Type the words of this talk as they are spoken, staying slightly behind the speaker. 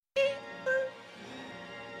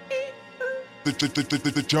The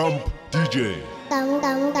JumpDj. Kamo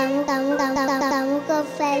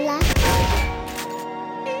Kaofela.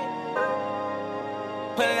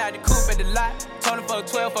 Pulling out the coupe at the lot. Told him fuck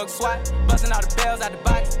 12, fuck SWAT. Busting all the bells out the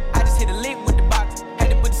box. I just hit a lick with the box.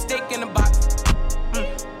 Had to put the stick in the box.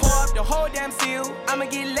 Pour up the whole damn seal. I'ma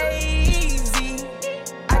get lazy.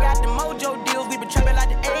 I got the mojo deals. We been trapping like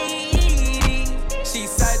the 80s. She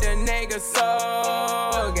said the nigga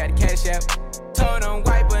so. Got the cash app. Told him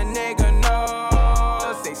wipe a nigga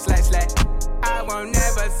no. Say slash slash. I won't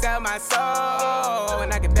never sell my soul.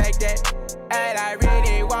 And I can back that. And I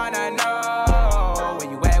really wanna know where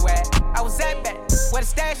you at, where I was at back, where the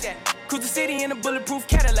stash at. Cruise the city in a bulletproof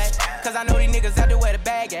Cadillac. Cause I know these niggas out there where the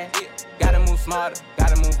bag at. Gotta move smarter,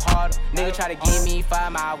 gotta move harder. Nigga try to give me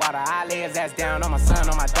 5 mile water. I lay his ass down on my son,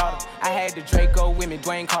 on my daughter. I had the Draco with me,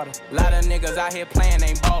 Dwayne Carter. A lot of niggas out here playing,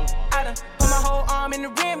 ain't ballin'. I done put my whole arm in the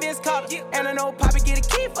rim, Vince Carter. And I know Poppy get a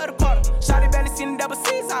key for the quarter. Shawty barely seen the double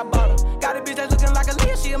C's, I bought her. Got a bitch that's looking like a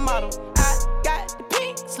Leah, she a model. I got the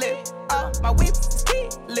pink slip, my whip is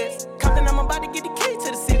keyless. Compton, I'm about to get the key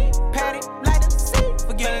to the city. Patty, light up the seat.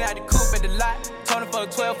 Forgetting out the coupe at the lot. Told him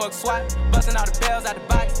fuck 12, fuck SWAT. Busting all the bells out the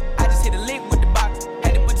box. I just hit a lick with the box.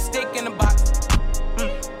 Had to put the stick in the box.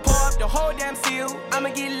 Pour up the whole damn seal. I'ma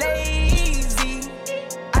get lazy.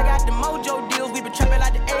 I got the mojo deals. We been trapping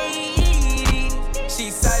like the 80s. She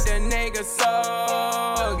said the nigga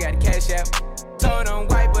so. Got the cash app. Told him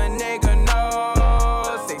wipe a nigga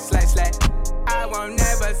no. Say slash slash. I won't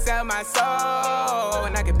never sell my soul.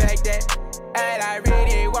 And I can back that. And I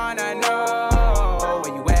really wanna know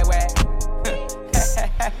where you at, where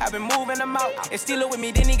I've been moving them out. And steal it with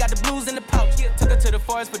me, then he got the blues in the pouch. Took her to the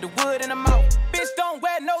forest, put the wood in the mouth. Bitch, don't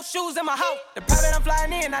wear no shoes in my house. The private I'm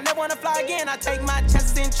flying in, I never wanna fly again. I take my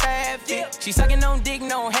chances in traffic. She sucking on dick,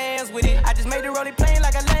 no hands with it. I just made the rolling plane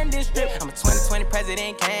like a landing strip. I'm a 2020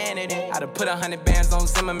 president candidate. I done put 100 bands on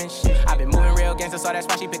Zimmerman shit. I been moving real gangster, so that's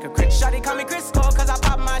why she pick a crit. Shawty call me Crisco, cause I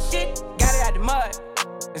pop my shit. Got it out the mud.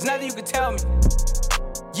 There's nothing you can tell me.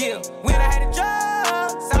 Yeah, when I had a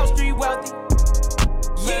job, South Street wealthy.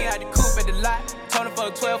 Yeah, out the coupe at the lot. Told him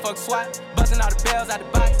fuck 12, fuck SWAT. Busting all the bells out the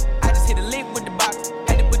box. I just hit a lick with the box.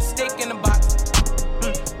 Had to put the stick in the box.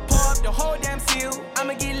 Pour up the whole damn seal.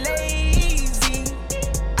 I'ma get lazy.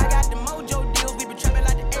 I got the mojo deals. We been trapping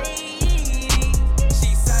like the 80s.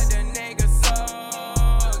 She said the nigga so.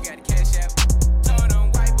 Got the cash app. Told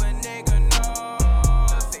him wipe a nigga no.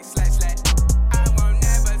 Say slash slash. I won't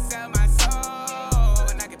never sell my soul.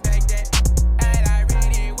 And I can back that. And I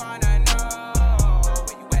really wanna know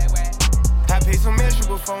where you at, where I paid some extra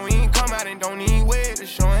before we ain't come out and don't even wear it. The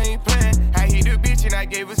show ain't playing. I hit the bitch and I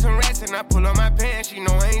gave her some rats and I pull up my pants. She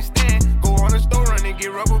know I ain't stand. Go on the store run and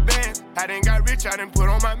get rubber bands. I done got rich, I done put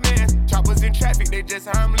on my mans. Choppers in traffic, they just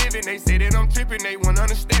how I'm living. They say that I'm tripping, they won't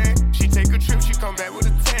understand. She take a trip, she come back with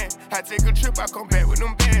a tan. I take a trip, I come back with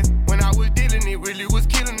them bands. When I was dealing, it really was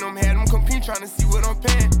killing them. Had them compete trying to see what I'm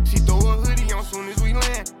paying. She throw a hoodie on soon as we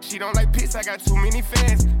land. She don't like piss, I got too many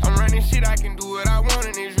fans. I'm running shit, I can do what I want,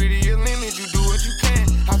 and it's really a limit. You do what you can.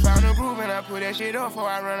 I found a groove and I put that shit up. Before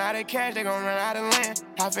I run out of cash, they gon' run out of land.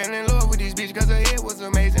 I fell in love with this bitch cause her head was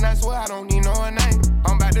amazing. I swear I don't need no her name.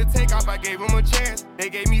 I'm about to take off, I gave them a chance. They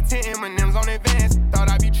gave me 10 M&Ms on advance. Thought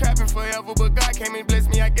I'd be trapping forever, but God came and blessed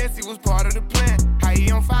me. I guess it was part of the plan. How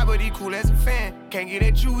he on fire, but he cool as a fan. Can't get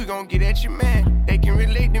at you, we gon' get at your man. They can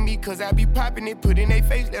relate to me cause I be popping it. Put in their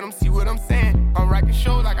face, let them see what I'm saying. I'm rocking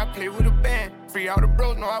shows like I play with a band. Free all the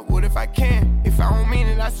bros, know I would if I can. If I don't mean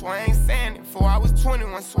it, I swear I ain't saying it. Before I was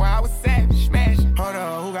 21, swear I was savage, smashing. Hold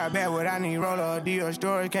up, who got bad what I need? Roller, deal,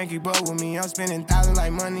 storage, can't keep up with me. I'm spending thousands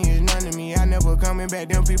like money is none to me. I never coming back,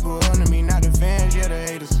 them people under me. Not the fans, yeah, the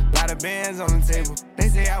haters. Lot of bands on the table. They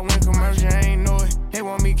say I went commercial, I ain't know it. They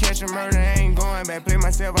want me catch a murder, I ain't going back. Play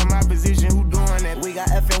myself on my position, who doing that? We got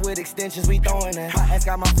effing with extensions, we throwing that. My ass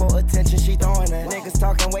got my full attention, she throwing that. Niggas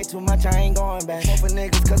talking way too much, I ain't going back. Hope for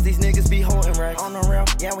niggas, cause these niggas be holding racks. On the real,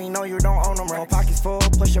 yeah, we know you don't own them right. Pockets full,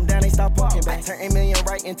 push them down, they stop poking back. Turn 8 million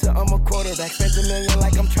right into I'm a quarterback. Spent $1 million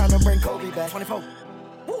like I'm trying to bring Kobe back. 24.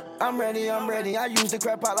 I'm ready. I use the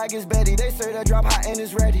crap out like it's Betty. They say the drop hot and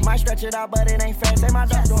it's ready. Might stretch it out, but it ain't fast. Say my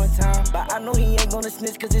dog doing time, but I know he ain't gonna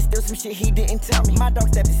snitch, cause it's still some shit he didn't tell me. My dog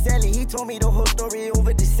stepped to Sally, he told me the whole story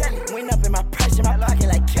over the celly. Went up in my price in my pocket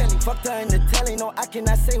like Kelly. Fucked her in the telly, no, I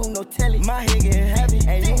cannot say who no telly. My head getting heavy,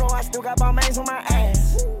 and you know I still got my mains on my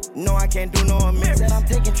ass. No, I can't do no amends. Said I'm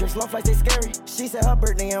taking trips, long flights, they scary. She said her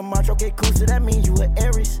birthday in March, okay, cool, so that means you an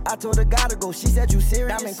Aries. I told her gotta go, she said you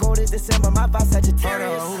serious. I'm in cold as December, my vibe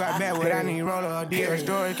Sagittarius. Who got bad what I need? Roller, deal,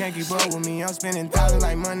 storage, can't keep up with me. I'm spending thousands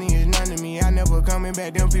like money is none to me. I never coming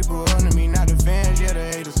back, them people under me. Not the fans, yeah, the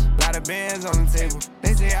haters. Lot of got bands on the table.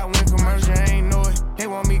 They say I went commercial, I ain't know it. They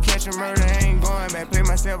want me catching murder, I ain't going back. Play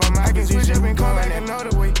myself on my position. Switch up and come back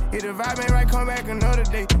another way. If the vibe ain't right, come back another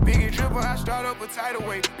day. Biggie dripper, I start up a tidal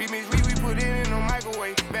way. Remix we put it in the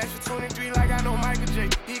microwave. Bash for 23 like I know Michael J.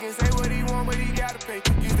 He can say what he want, but he gotta pay.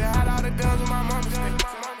 Used to hide all the guns with my mama stay.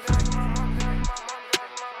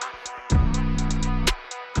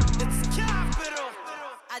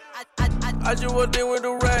 I just walked in with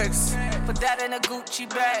the racks. Put that in a Gucci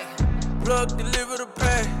bag. Plug, deliver the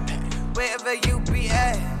pay. Wherever you be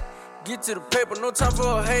at. Get to the paper, no time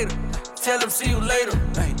for a hater. Tell them see you later.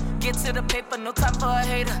 Ay. Get to the paper, no time for a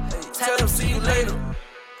hater. Tell them see you later.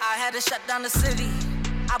 I had to shut down the city.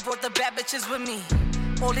 I brought the bad bitches with me.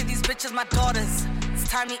 All of these bitches, my daughters. It's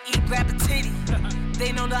time to eat, grab a titty.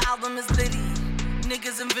 They know the album is litty.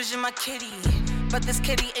 Niggas envision my kitty. But this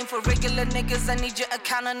kitty ain't for regular niggas. I need your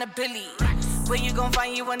accountability. Where you gon'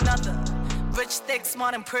 find you another? Rich, thick,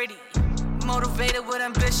 smart, and pretty. Motivated with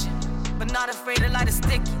ambition, but not afraid to light a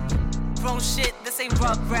sticky. Wrong shit, this ain't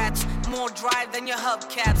Rugrats. More drive than your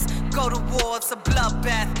hubcaps. Go to war, it's a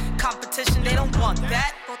bloodbath. Competition, they don't want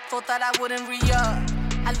that. Thought that I wouldn't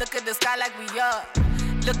re-up. I look at the sky like we up.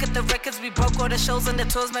 Look at the records we broke, all the shows and the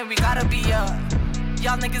tours, man, we gotta be up.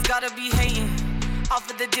 Y'all niggas gotta be hating off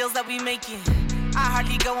of the deals that we making. I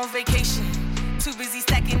hardly go on vacation. Too busy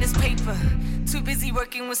stacking this paper. Too busy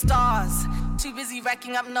working with stars. Too busy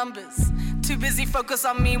racking up numbers. Too busy focus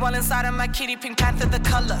on me while inside of my kitty Pink Panther the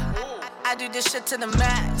color. I do this shit to the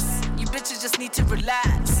max. You bitches just need to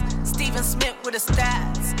relax. Steven Smith with the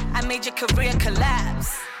stats. I made your career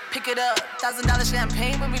collapse. Pick it up, $1,000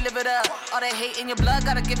 champagne when we live it up. All that hate in your blood,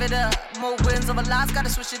 gotta give it up. More wins over loss, gotta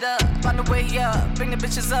switch it up. On the way up, bring the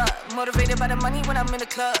bitches up. Motivated by the money when I'm in the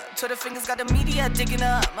club. Twitter fingers got the media digging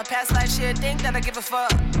up. My past life shit, think that I give a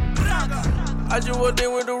fuck. I just walked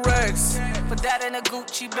in with the racks. Put that in a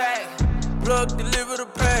Gucci bag. Plug, deliver the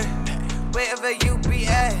pay. Wherever you be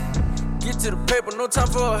at. Get to the paper, no time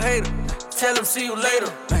for a hater. Tell them see you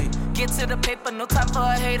later. Ay. Get to the paper, no time for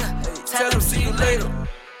a hater. Tell them see you later.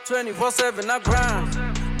 24/7 I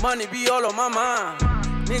grind. Money be all on my mind.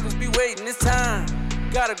 Niggas be waiting, it's time.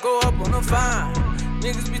 Gotta go up on the fine.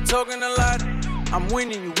 Niggas be talking a lot. I'm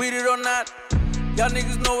winning, you with it or not. Y'all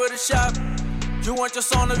niggas know where to shop. You want your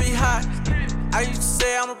song to be hot. I used to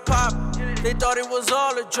say I'm a pop. They thought it was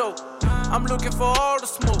all a joke. I'm looking for all the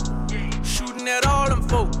smoke. Shooting at all them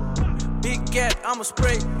folk. Big gap, I'ma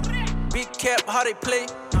spray. Big cap, how they play.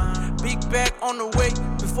 Big bag on the way.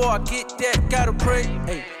 Before I get that, gotta pray.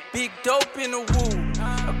 Ay, big dope in the woo.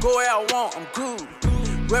 I go where I want, I'm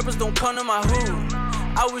good. Rappers don't come to my hood.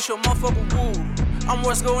 I wish your motherfucker would. I'm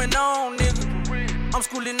what's going on, nigga. I'm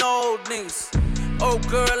schooling old niggas. Old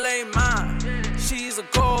girl ain't mine. She's a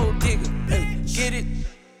gold digger. Ay, get it?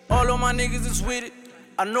 All of my niggas is with it.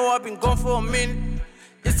 I know I've been gone for a minute.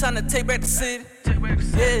 It's time to take back the city.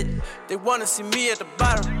 Yeah, they wanna see me at the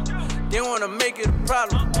bottom. They wanna make it a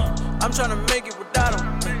problem. I'm tryna make it without them.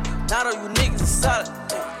 Not all you niggas is solid.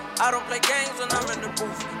 I don't play games when I'm in the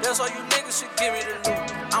booth. That's why you niggas should give me the loot.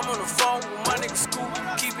 I'm on the phone with my niggas school.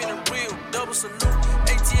 Keeping it real, double salute.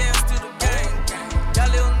 ATMs to the game. Y'all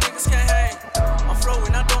little niggas can't hang. I'm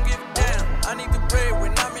flowing, I don't give a damn. I need the bread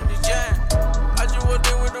when I'm in the jam. I just walked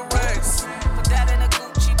in with the racks. Put that in a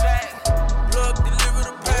Gucci bag. Plug, deliver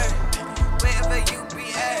the pay. Wherever you be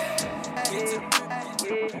at.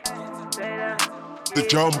 The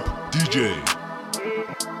Jump DJ.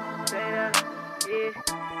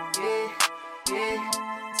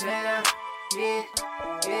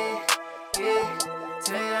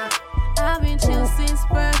 I've been chill since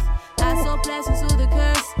birth. I saw blessings through the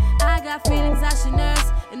curse. I got feelings I should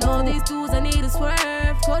nurse. And all these dudes I need to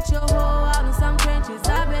swerve. Put your hoe out in some trenches.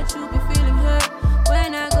 I bet you be feeling hurt.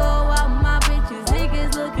 When I go out with my bitches,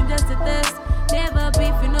 niggas looking just to thirst. Never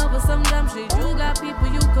beefing over some dumb shit. You got people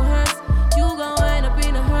you coerce. You gon' end up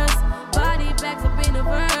in a hearse. Body bags up in a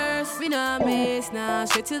verse. We know I miss now,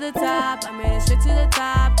 straight to the top. I made it straight to the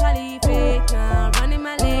top. Probably fake now, running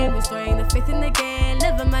my lane, restoring the faith in the game.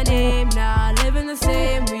 Living my name now, living the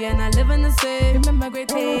same. We are not living the same. Remember great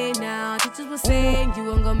pain now. Teachers were saying you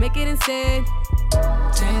won't go make it insane.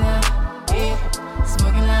 Turn up, yeah,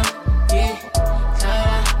 smoking loud, yeah, turn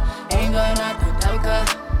up, ain't going out the double cup,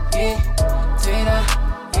 yeah, turn up,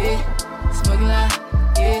 yeah, smoking loud,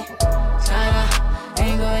 yeah, turn up,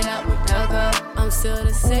 ain't going out with double cup. I'm still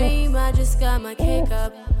the same, I just got my cake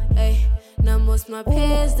up, ayy. Now most my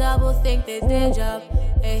peers double think they did job,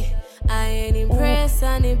 ayy. I ain't impressed,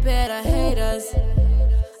 I need better haters.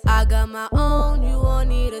 I got my own, you won't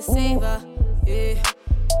need a saver, yeah.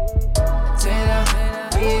 Turn up,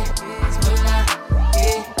 yeah, smoking loud,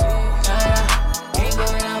 yeah, turn up, ain't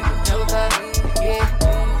going out with double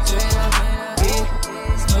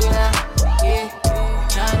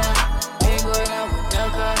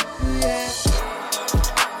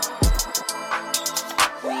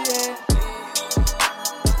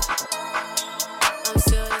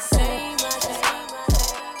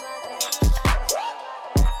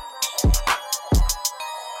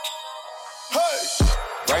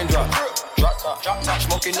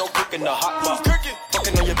smoking, no cooking, the hot pot.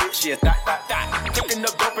 Fucking on your bitch, yeah, that. Cooking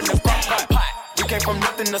up dope in the pot. We came from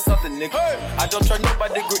nothing to something, nigga. I don't trust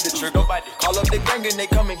nobody, grip the trigger. Nobody call up the gang and they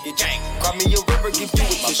come and get gang. Cry me a river, give you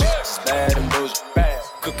with my shit. Bad and bullshit, bad.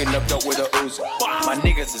 Cooking up dope with a Uzi. My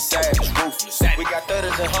niggas is savage, ruthless. We got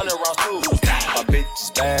 30s and 100 rounds too. My bitch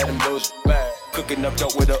is bad and bullshit, bad. Cooking up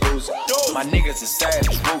dope with a Uzi. My niggas is savage,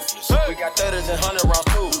 ruthless. We got 30s and 100 rounds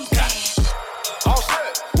too. All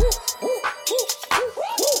set.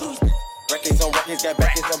 Records on records, got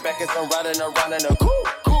backers on backers. I'm riding around in a cool.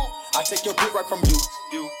 I take your bitch right from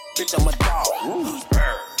you. Bitch, I'm a dog.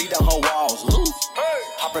 Beat down her walls.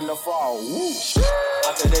 Hop in the fall.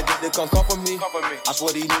 I tell that bitch to come for me. I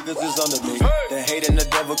swear these niggas is under me. The hate and the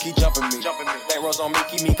devil keep jumping me. They rose on me,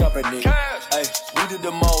 keep me company. Hey, we do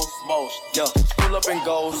the most. Yeah, pull up and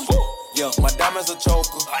goes. Yeah, my diamonds a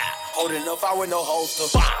choker. Holding up, I with no holster.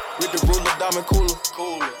 With the ruler, diamond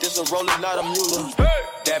cooler. This a roller, not a mule.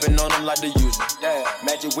 Dabbing on them like the usual.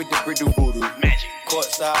 Magic with the brick do voodoo.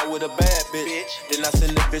 Courtside with a bad bitch. Then I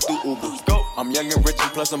send the bitch through Uber. I'm young and rich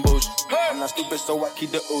and plus I'm bougie. I'm not stupid, so I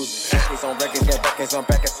keep the oozing. Records on records, got backers on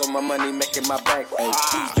backers, so my money making my back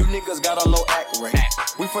ache. You niggas got a low act rate.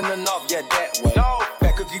 We from the north, yeah, that way.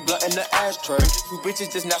 Fat cookie blunt in the ashtray. You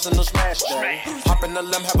bitches just national smash day. Hop in the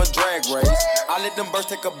limb, have a drag race. I let them birds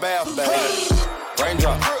take a bath bag.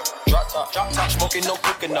 Raindrop, drop top, smoking, no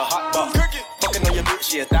cooking, the hot pot. Fucking on your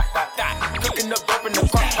bitch, yeah, that. Cooking up dope in the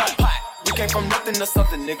pot. We came from nothing to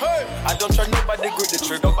something, nigga. I don't trust nobody, grip the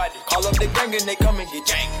trigger. Nobody call up the gang and they come and get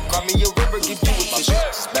gang. Cry me a river, give you with my shit.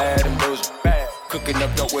 It's bad and bullshit, bad. Cooking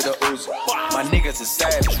up dope with a Uzi. My niggas is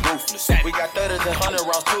savage, ruthless. We got 30s and 100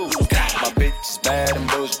 rounds too. My bitch is bad and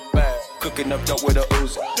bullshit, bad. Cooking up dope with a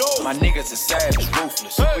Uzi. My niggas is savage,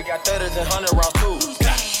 ruthless. We got 30s and 100 rounds too.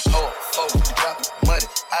 Dropping money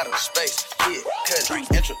out of space. Yeah, cuz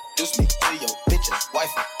introduce me to your bitch's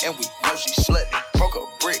wife, and we know she slutty. Broke a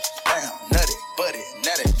brick, down, nutty, buddy,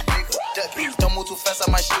 natty, nigga, ducky. Don't move too fast,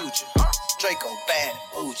 I might shoot you. Draco, bad,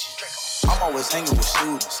 Uchi. I'm always hanging with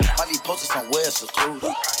students. Might be posted somewhere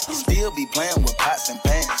secluded. Still be playing with pots and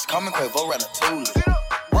pans. Call me Quavo Ratatouille.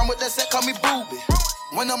 Run with that set, call me Booby.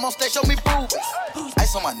 When I'm on stage, show me boobies.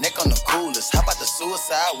 Ice on my neck on the coolest. How about the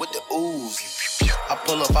suicide with the ooze? I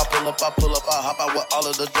pull up, I hop out with all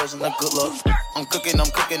of the drugs and the good luck. I'm cooking, I'm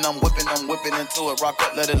whipping into it, rock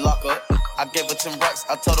up, let it lock up. I gave her 10 racks,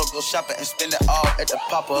 I told her go shopping and spend it all at the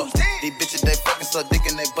pop-up. These bitches, they fucking so dick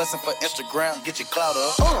and they bustin' for Instagram, get your clout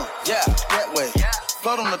up. Yeah, that way.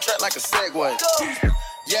 Float on the track like a Segway.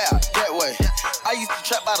 Yeah, that way. I used to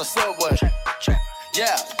trap by the subway.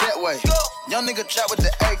 Yeah, that way. Young nigga trap with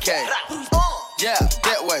the AK. Yeah,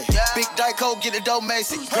 that way. Big Dyco, get it dope,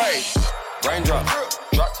 Macy. Great. Raindrop,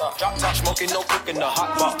 drop top, smoking, no cooking, the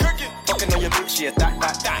hot pot. Fucking on your bitch, yeah, that.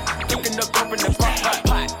 Cooking up dope in the pot.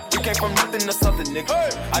 We came from nothing to something, nigga.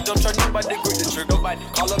 I don't trust nobody, grip the trigger. Nobody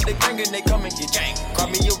call up the gang and they come and get gang. Cry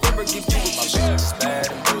me a river, give you with my shit. It's bad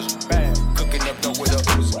and bullshit, bad. Cooking up dope with a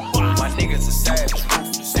Uzi. My niggas is savage,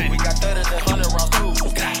 ruthless. We got 30s and 100 rounds too.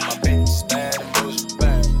 My bitch is bad and bullshit,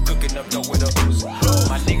 bad. Cooking up dope with a Uzi.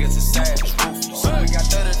 My niggas is savage, ruthless. We got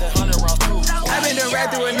 30s and 100 rounds too. I been done right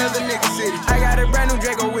through another nigga city. I got a brand new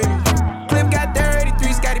Draco with me. Clip got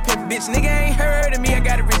 33, Scotty Pippen, bitch. Nigga ain't heard of me, I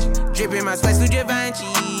got it rich. Drippin' my spice through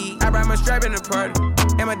Givenchy. I brought my strap in the party.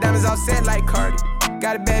 And my diamonds all set like Cardi.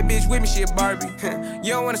 Got a bad bitch with me, she a Barbie.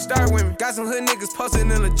 You don't wanna start with me. Got some hood niggas posted in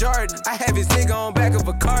the Jordan. I have his nigga on back of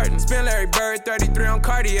a carton. Spin Larry Bird, 33 on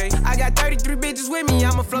Cartier. I got 33 bitches with me.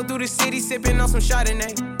 I'ma flow through the city, sippin' on some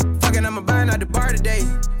Chardonnay. Fuckin', I'ma buy out the bar today.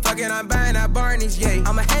 Fuckin', I'm buying out Barney's, yeah.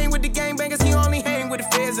 I'ma hang with the gangbangers, he only hang with the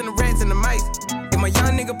feds and the rats and the mice. If my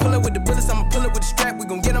young nigga pull up with the bullets, I'ma pull up with the strap. We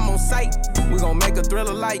gon' get him on sight. We gon' make a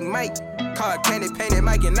thriller like Mike. Car candy painted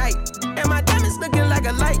Mike at night. And my diamonds looking like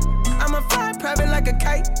a light. I'ma fly private like a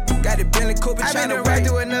kite. Got a Bentley Coupe and China right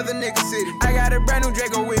through another nigga city. I got a brand new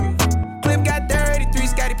Draco with me. Clip got 33,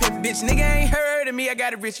 Scotty Pippen, bitch. Nigga ain't heard of me, I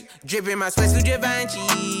got it rich. Drippin' my sweats through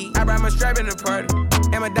Givenchy. I brought my strap in the party.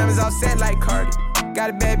 And my diamonds all set like Cardi. Got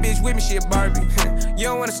a bad bitch with me, she a Barbie. You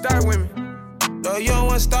don't wanna start with me. No, you don't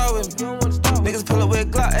wanna start with me. Niggas pull up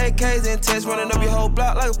with Glock AKs and tests, running up your whole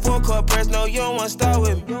block like a full-court press. No, you don't wanna start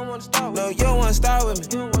with me. No, you don't wanna start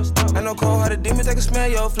with me. I know cold-hearted demons, they can smell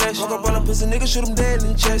your flesh. Walk up on a pussy nigga, shoot him dead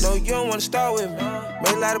in the chest. No, you don't wanna start with me.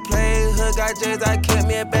 Made a lot of plays, hood got J's, I kept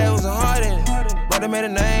me a bag, was a heart in it. Brother made a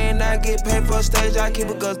name, now I get paid for a stage, I keep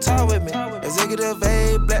a girl talk with me. Executive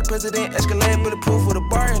A, black president, Escalade, bulletproof with a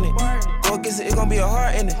bar in it. Go against it, it gon' be a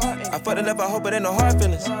hard ending. I fucked it up, I hope it ain't no hard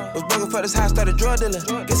feelings. Was broken for this house, started drug dealing.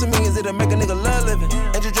 Get some millions, it'll make a nigga love living.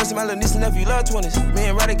 Angel dressing my little niece and nephew, love 20s. Me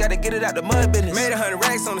and Roddy gotta get it out the mud business. Made 100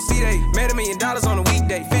 racks on the C-Day. Made $1 million on a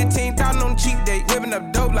weekday. 15,000 on the cheap day. Whipping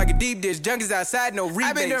up dope like a deep dish. Junkies outside, no rebates.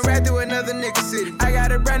 I been done right through another nigga city. I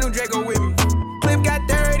got a brand new Draco with me. Clip got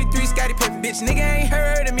 33 Scotty Pippen. Bitch, nigga ain't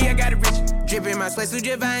heard of me, I got it rich. Drippin' my sweat suit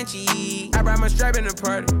Givenchy. I brought my stripe in the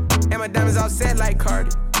party. And my diamonds all set like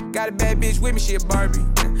Cardi. Got a bad bitch with me, she a Barbie.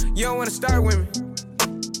 You don't wanna start with me.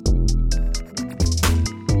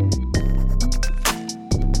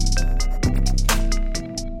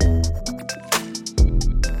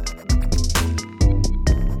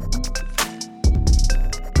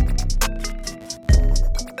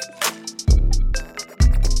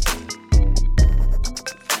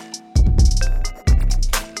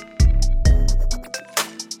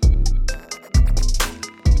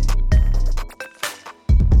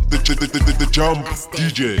 The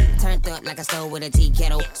JumpDj. Turned up like a stove with a tea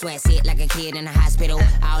kettle. Sweat sit like a kid in a hospital.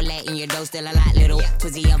 All that in your dough, still a lot little.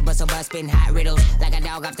 Twizzy up, bustle bus, spitting hot riddles. Like a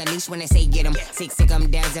dog off the leash when they say get him. Sick,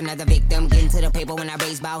 there's another victim. Getting to the paper when I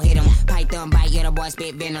baseball hit him. Python bite, yeah, the boy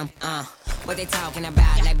spit venom. What they talking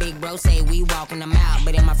about? Like big bro say, we walking them out.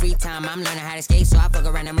 But in my free time, I'm learning how to skate. So I fuck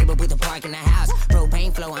around and maybe put the park in the house.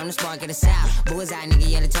 Propane flow, I'm the spark of the south. Bullseye, nigga,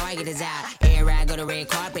 yeah, the target is out. Air ride, go the red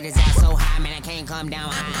carpet is out. So high, man, I can't come down.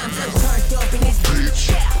 I'm so turned up in this bitch.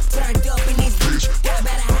 Turned up in this bitch. Got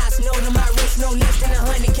about a house, no to my wrist, no less than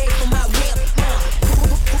 100K for my whip.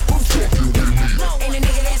 Ain't a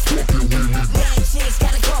nigga that's fucking with me. 9 chicks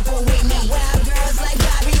got a couple with me. Wild girls like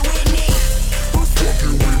Bobby Whitney. Who's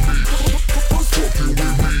fucking with me? Who's fucking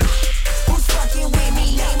with me? Who's fucking with me?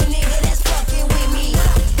 Name a nigga that's fucking with me.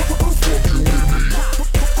 Who's fucking with me?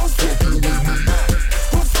 Who's fucking with me?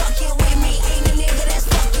 Who's fucking with me? Ain't a nigga that's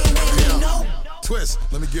fucking with me. No. Twist,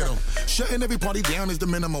 let me get him. Shutting every party down is the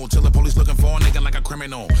minimal. Till the police looking for a nigga like a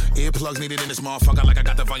criminal. Earplugs needed in this motherfucker like I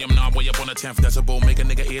got the volume knob way up on the 10th decibel. Make a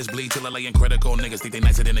nigga ears bleed till I lay in critical. Niggas think they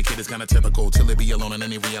nicer than a kid, it's kinda typical. Till they be alone and then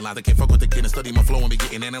they realize they can't fuck with the kid and study my flow and be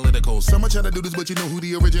getting analytical. Some try to do this, but you know who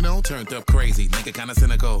the original? Turned up crazy, nigga kinda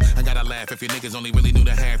cynical. I gotta laugh if your niggas only really knew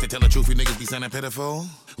the half. To tell the truth, you niggas be sounding pitiful.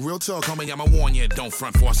 Real talk, homie, I'ma warn ya. Don't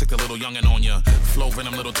front for I sick a little youngin' on ya. Flow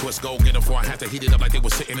venom, little twist, go get 'em before I have to heat it up like they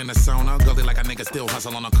was sitting in the sauna. Gully like a nigga still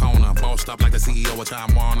hustle on the corner. Bossed up like the CEO of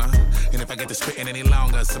Time Warner. And if I get to spitting any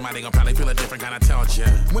longer, somebody gon' probably feel a different kind of torture.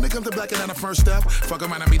 When it comes to blacking down the first step, fuck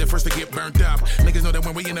around and be the first to get burnt up. Niggas know that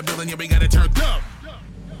when we in the building, yeah, we got it turned up.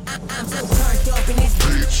 I'm so turned up in this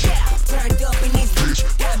bitch. Turned up in this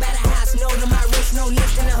bitch. Got about a house, no to my wrist, no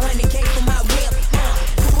less than 100K for my whip.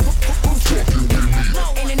 Who's fucking with me?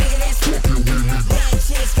 Ain't a nigga that's fucking with me. 9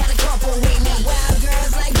 chicks got a couple with me. Wild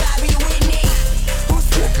girls like Bobby Whitney. Who's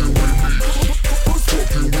fucking with me? Who's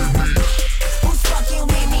fucking with me? Who's fucking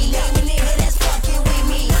with me? Name a nigga that's fucking with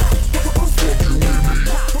me. Who's fucking with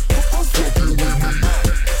me? Who's fucking with me?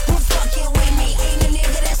 Who's fucking with me? Ain't a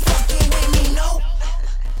nigga that's fucking with me. No.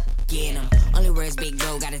 Get him. Only words big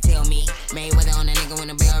bro gotta tell me. Mayweather on a nigga when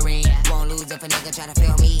the bell ring. Won't lose if a nigga try to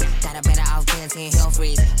fail me. Got a better off chance in hell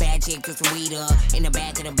freeze. Bad chick took some weed up. In the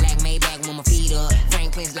back of the black Maybach with my feet up.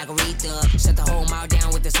 Franklin's like Aretha. Shut the whole mouth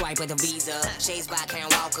down with the swipe of the Visa. Shades by can't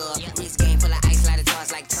walk up. Wrist game full of ice, light of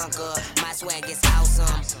toss like Tonka. My swag is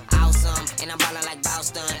awesome, awesome. And I'm ballin' like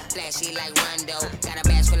Boston. Flashy like Rondo. Got a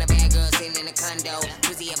badge full of bad girls sitting in the condo.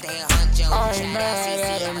 Twizzy up the hell huncho. I ain't mad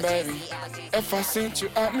at him, baby. If I sent you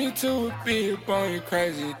out, me too would be upon you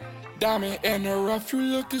crazy. Diamond in the rough, you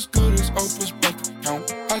look as good as Oprah's bank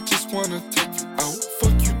account. I just wanna take you out,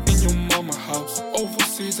 fuck you in your mama house.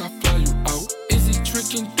 Overseas, I fly you out. Is he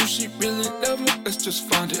tricking? Do she really love me? Let's just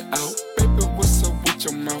find it out. Baby, what's up with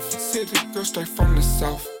your mouth? City girl straight from the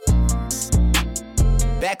south.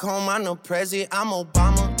 Back home, I'm no president, I'm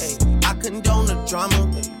Obama. Ay. I condone the drama.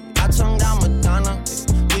 Ay. I tongue down Madonna. Ay.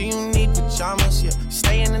 Do you need pajamas? Yeah.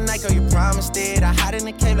 Stay in the night, girl, you promised it. I hide in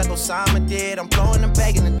the cave like Osama did. I'm blowing the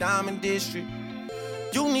bag in the diamond district.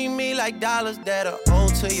 You need me like dollars that are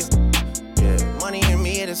owed to you. Yeah, money and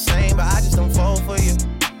me are the same, but I just don't fall for you.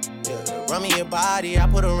 Yeah, run me your body, I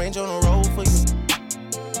put a range on the road for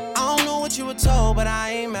you. I don't know what you were told, but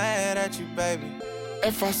I ain't mad at you, baby.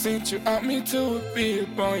 If I sent you out, me too would be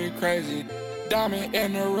upon you crazy. Diamond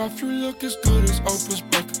in the rough, you look as good as Oprah's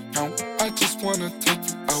bank account. I just wanna take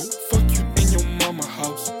you out, fuck you in your mama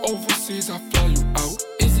house. Overseas, I fly you out.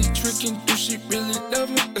 Is he tricking? Do she really love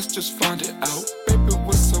me? Let's just find it out. Baby,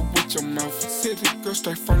 what's up with your mouth? City girl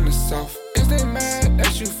straight from the south. Is they mad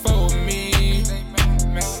that you for me? Is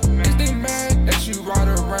they mad that you ride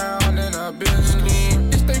around in a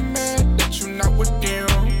Bentley? Is they mad that you not with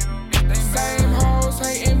them? Same hoes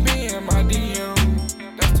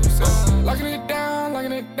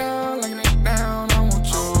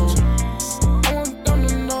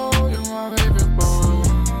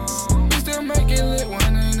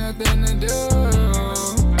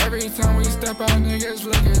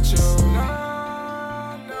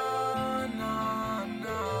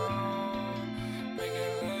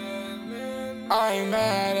I ain't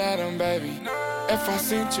mad at him, baby. If I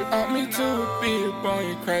sent you out, me too would be up on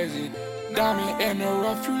you crazy. Diamond in the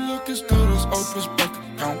rough, you look as good as Oprah's bank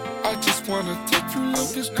account. I just wanna take you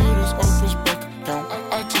look as good as Oprah's bank account.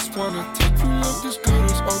 I just wanna take you look as good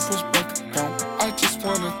as Oprah's bank account. I just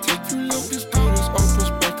wanna take you look as good as Oprah's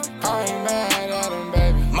bank account. I ain't mad at him,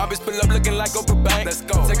 baby. My bitch pull up looking like Oprah Bank. Let's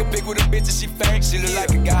go. Take a pic with a bitch and she fake. She look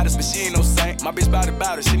like a goddess, but she ain't no saint. My bitch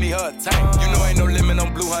bout it, she need her a tank. You know ain't no limit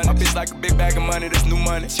on blue honey. My bitch like a big bag of money, that's new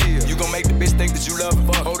money. Chill. You gon' make the bitch think that you love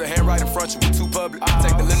her. Hold her hand right in front, you be too public.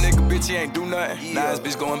 Take the little nigga, bitch, he ain't do nothing. Now this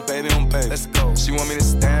bitch going baby on baby. Let's go. She want me to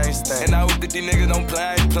stay, I ain't stay. And I hope that these niggas don't play,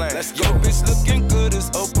 I ain't playing. Let's go. Your bitch looking good as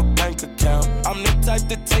Oprah bank account. I'm the type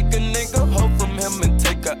to take a nigga hoe from him and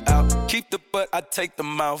take her out. Keep the butt, I take the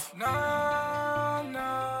mouth.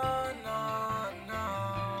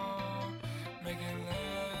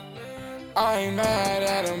 I ain't mad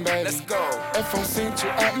at him, baby. Let's go. If I sent you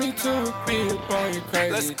out, me too would be up on you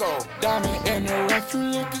crazy. Let's go. Diamond in the rough, you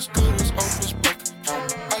look as good as Oprah's bank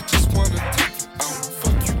account. I just wanna take you out,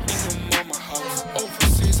 fuck you in your mama house.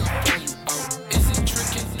 Overseas, I'll fly you out. Is it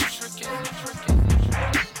tricking?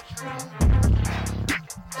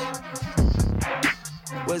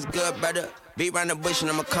 What's good, brother? Be round the bush and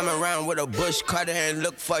I'ma come around with a bush cutter and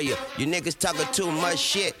look for you. You niggas talking too much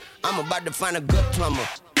shit. I'm about to find a good plumber.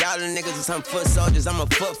 Y'all the niggas are some foot soldiers, I'm a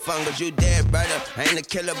foot fungus. You dead, brother. I ain't a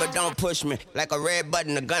killer, but don't push me. Like a red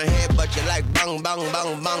button, a gun head, but you like bang, bang,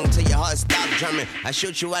 bang, bang till your heart stop drumming. I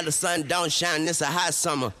shoot you while the sun don't shine, this a hot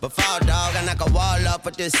summer. But fall dog, I knock a wall off,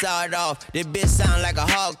 put this sawed off. This bitch sound like a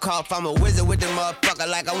hog cough. I'm a wizard with this motherfucker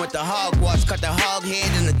like I went to Hogwarts. Cut the hog head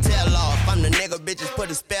and the tail off. I'm the nigga bitches put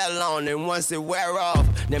a spell on, and once it wear off,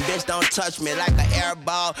 then bitch don't touch me like an air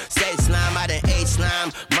ball. Say slime, I done ate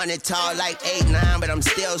slime. Money tall like 8'9", but I'm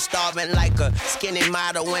still starving like a skinny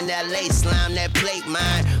model when that lace slime, that plate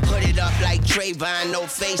mine. Hooded up like Trayvon, no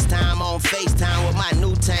FaceTime on FaceTime with my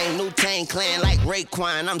new Tang clan like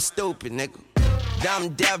Raekwon. I'm stupid, nigga.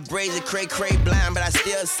 Dumb, deaf, brazy, cray, blind, but I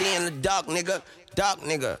still see in the dark, nigga. Dark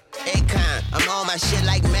nigga, Akon, I'm on my shit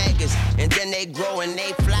like maggots. And then they grow and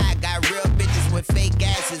they fly. Got real bitches with fake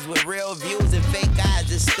asses, with real views and fake eyes.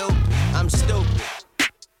 It's stupid, I'm stupid.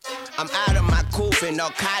 I'm out of my coupe and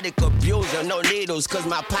narcotic abuser. No needles, cause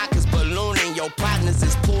my pocket's ballooning. Your partners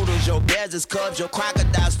is poodles, your bears is cubs, your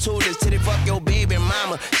crocodiles toothless. Till they fuck your baby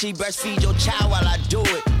mama. She breastfeed your child while I do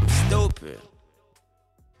it. I'm stupid.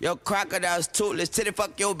 Your crocodile's toothless. Till they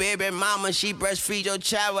fuck your baby mama. She breastfeed your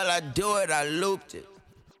child while I do it. I looped it.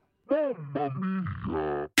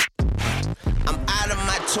 I'm out of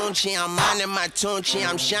my tunchi, I'm minding my tunchi,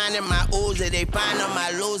 I'm shining my Uzi, they find on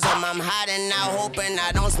my loser. I'm hiding out, hoping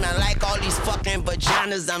I don't smell like all these fucking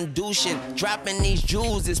vaginas. I'm douching, dropping these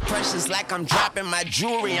jewels, it's precious like I'm dropping my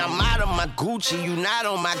jewelry. I'm out of my Gucci, you not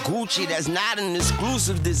on my Gucci, that's not an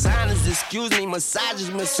exclusive. Designers, excuse me,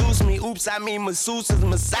 massages, masseuse me, oops, I mean masseuses,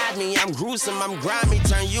 massage me. I'm gruesome, I'm grimy,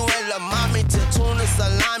 turn you and La Mommy to tuna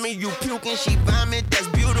salami. You puking, she vomit, that's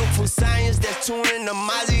beautiful science, that's tuning the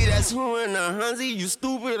Mozzie, that's who in the Hunzy, you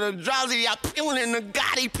stupid and drowsy. I pew in the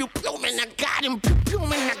Gotti, pew pew man, I got him, pew pew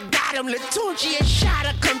man, I got him. Latunchi and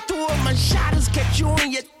Shada come through with my shotters, catch you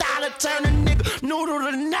in your thought, turn a nigga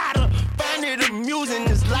noodle to nada. Find it amusing,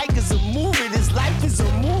 this life is a movie, this life is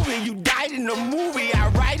a movie. You died in a movie, I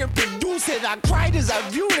write and produce it. I cried as I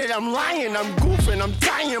viewed it, I'm lying, I'm goofing, I'm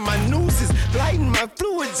tying my nooses, lighting my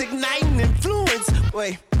fluids, igniting influence.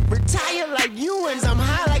 Wait, retire like Ewans, I'm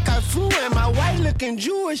high like I flew in, my white looking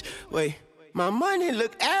Jewish. Wait. My money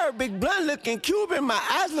look Arabic, blunt looking Cuban. My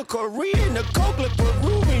eyes look Korean, the coke look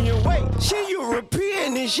Peruvian. Wait, she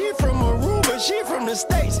European and she from Aruba, she from the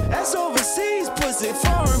States. That's overseas, pussy,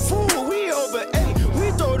 foreign food. We over 8,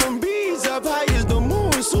 we throw them bees up high as the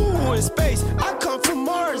moon, Sue in space. I come from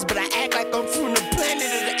Mars, but I act like I'm from the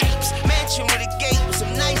planet of the apes. Mansion with a gate with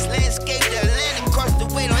some nice landscape. The Atlantic across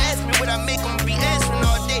the way, don't ask me what I make, I'ma be answering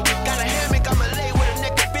all day. Got a hammock, I'ma lay with a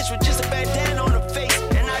naked bitch with just a bandana on her face.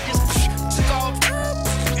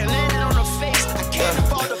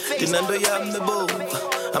 Dinando yam the bow,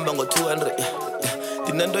 I'm bango 200.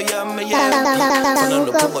 Dinando yam me yeah,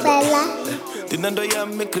 Kamo Kaofela. Dinando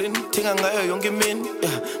yam me green, tinga ngayo yonke min.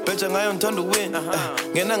 Beja ngayo nthanda win.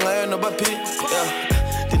 Ngena ngayo no bapi.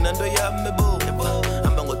 Dinando yam me bow,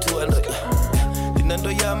 I'm bango 200.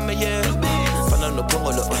 Dinando yam me yeah, fana no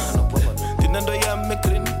pongolo. Dinando yam me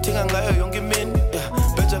green, tinga ngayo yonke min.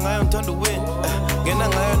 Beja ngayo nthanda win. Ngena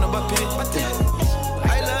ngayo no bapi.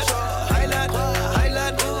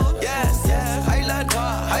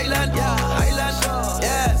 Highland, yeah, Highland,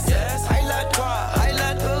 yes, yes, Highland,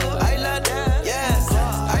 yes,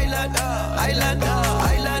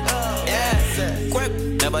 Highland, yes. Quick,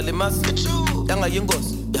 never limas. yanga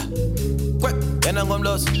yingos, yeah. Quick, yena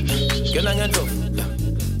ngomlos, yena ngento, yeah.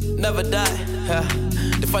 Never die, yeah.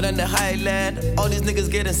 They find in the highland, all these niggas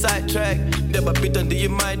getting sidetracked. Never beat under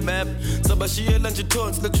your mind map. Sabashia lunch your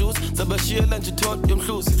tones, the juice. Sabashia lunch your tone, young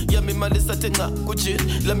clues. Yami malisa tinga, kuchi.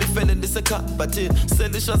 Let me fell in this a cut, but it. Sell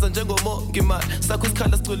the shots and jango mo, gima. Sakus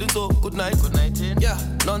colors to so good night. Good night, yeah.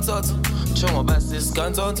 Nonsense. Chongo basses,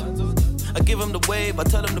 guns on. I give them the wave, I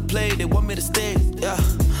tell them to play, they want me to stay, yeah.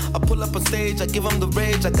 I pull up on stage, I give them the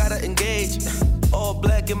rage, I gotta engage. All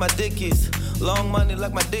black in my dickies, long money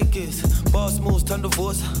like my dick is. Boss moves, turn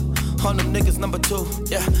divorce, on them niggas number 2,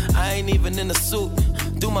 yeah. I ain't even in a suit,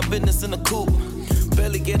 do my business in a coupe.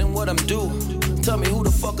 Barely getting what I'm due, tell me who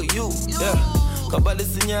the fuck are you, yeah. Kabali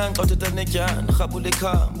sinyang, kautata nekyan, khabule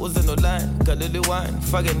kam, uze no line, kalili wine,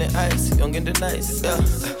 fag in the ice, young in the nice, yeah.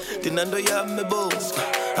 Dinando ya me bo,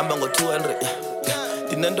 ambango 200, yeah.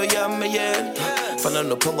 Dinando ya me yen, fana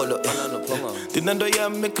no pongolo, yeah. Dinando ya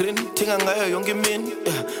me green, tinga ngayo yongi min,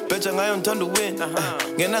 yeah. Becha ngayo ntandu win,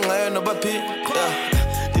 ngena ngayo no bapi,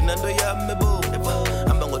 yeah. Dinando ya me bo,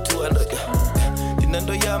 ambango 200, yeah.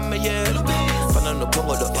 Dinando ya me yen, fana no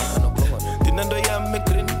pongolo, yeah. Dinando ya me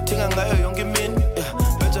green, tinga ngayo yongi min, yeah.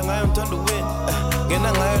 Becha ngayo ntandu win,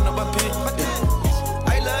 ngena ngayo no bapi, yeah.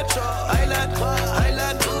 Island,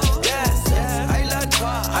 yes,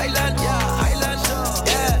 island, yeah.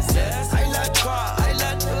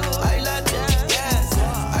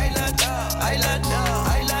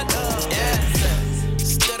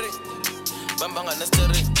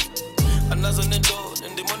 Anazo nendo,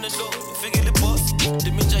 ndi monendo, figure the boss. The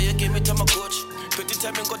minja ya gave me time a coach. Pretty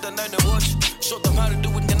time and got the 9 and watch. Show them how to do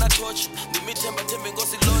it, then I torch. The mid time and go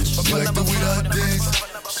see launch. She like the way that I dance.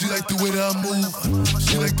 She like the way that I move.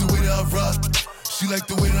 She like the way that I rock. She like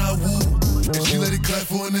the way that I woo. And she let it clap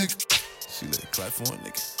for a nigga. She let it clap for a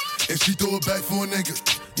nigga. And she throw it back for a nigga.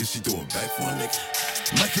 Yeah, she throw it back for a nigga.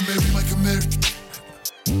 Michael Mary.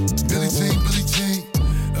 Billie Jean.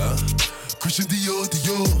 Christian Dior.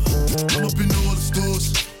 I'm up in all the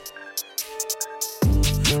stores.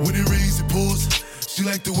 When it rains, it pours. She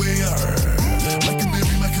like the way I heard.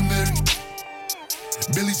 Michael Mary.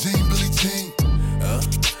 Billie Jean.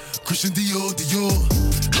 Christian Dior.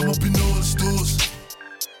 I'm up in all the stores.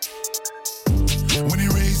 When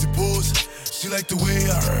it rains, it pours. She like the way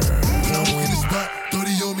I heard. When I walk in the spot,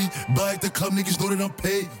 30 on me. Buy at the club, niggas know that I'm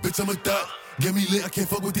paid. Bitch, I'm a thot. Get me lit, I can't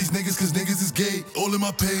fuck with these niggas cause niggas is gay. All in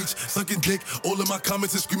my page, sucking dick. All in my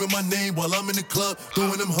comments and screaming my name while I'm in the club.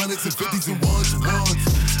 Throwing them hundreds and 50s and ones.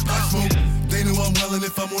 I smoke, they know I'm wildin'.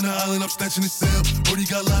 If I'm on the island, I'm snatching the cell. Brody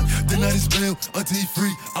got locked, the night is bail. Until he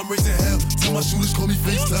free, I'm raising hell. Tell my shooters call me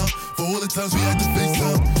FaceTime. For all the times we had to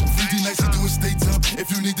FaceTime. 3D nights, I do it state time.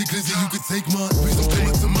 If you need the glizzy, you can take mine. Please don't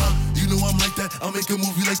come up to mine. You know I'm like that, I'll make a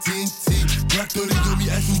movie like TNT. Black 30 on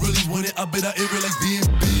me, as you really want it. I bet I air it like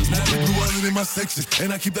DMB. Now the blue island in my section,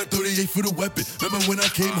 and I keep that 38 for the weapon. Remember when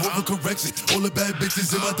I came home for correction? All the bad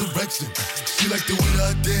bitches in my direction. She like the way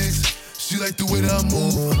that I dance. She like the way that I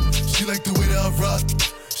move. She like the way that I rock.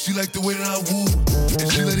 She like the way that I woo.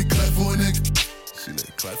 And she let it clap for a nigga. She let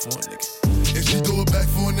it clap for a nigga. And she throw it back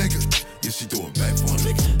for a nigga. Yeah, she throw it back for a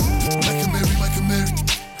nigga. Michael Mary.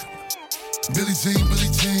 Billie Jean.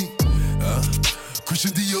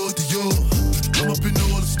 Christian Dior. I'm up in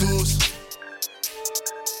all the stores.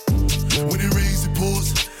 When it rains, it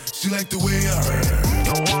pours. She like the way I heard.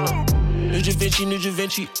 New Da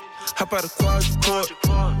Vinci. Hop out of quad.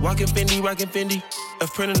 Rockin' Fendi.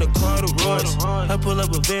 F printing the car to Royce. I pull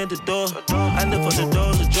up a van to door. I live for the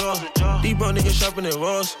doors of jaw. These bro niggas shopping at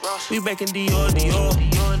Ross. We back in Dior.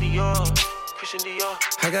 Christian Dior.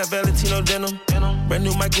 I got Valentino denim. Brand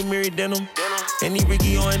new Michael Mary denim. Any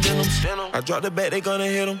Ricky on denims. I drop the bat, they gonna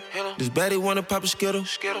hit him. This baddie wanna pop a skittle.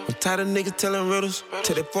 I'm tired of niggas telling riddles.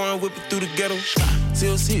 Till they foreign whip it through the ghetto.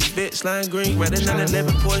 Seal 6, bitch, lime green. Riding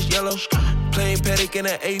 911, Porsche yellow. Plain Paddock in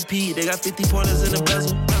an AP. They got 50 pointers in the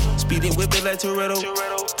bezel. Speeding whip it like Toretto.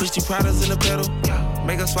 Push the products in the pedal.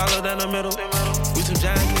 Make us swallow down the middle. We some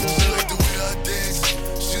giants in the middle. She like the way that I dance.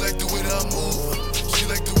 She like the way that I move. She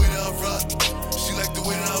like the way that I rock. She like the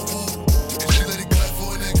way that I woo. And she let it clap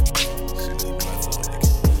for a nigga.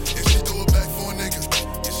 And she throw it back for a nigga.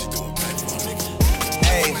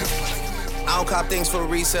 Hey, I don't cop things for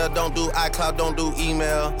resale. Don't do iCloud, don't do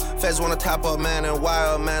email. Feds wanna top up, man, and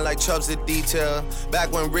wire, man, like Chubbs did detail.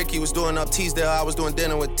 Back when Ricky was doing up Teasdale, I was doing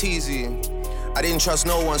dinner with Teasy. I didn't trust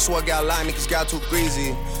no one, so I got line because got too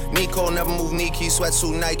greasy. Nico never move Nike,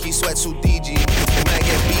 sweatsuit Nike, sweatsuit DG. Man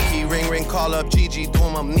get beaky, ring, call up Gigi, do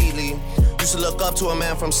him up neatly. Used to look up to a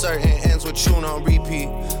man from certain ends with tune on repeat.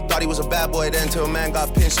 Thought he was a bad boy then till man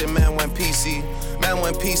got pinched and man went PC. Man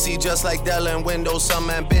went PC just like Dell and Windows, some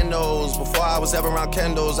man bindos. Before I was ever around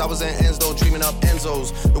Kendos, I was in Enzo, dreaming up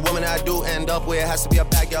Enzos. The woman I do end up with has to be a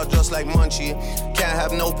backyard just like Munchie. Can't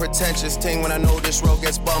have no pretentious ting when I know this road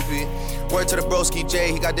gets bumpy. Word to the broski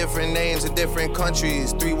J, he got different names in different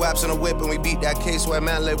countries. 3 whaps on a whip and we beat that case where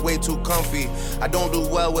man lived way too comfy. I don't do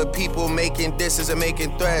well with people making disses and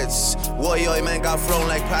making threats. Warrior man got flown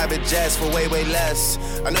like private jets for way, way less.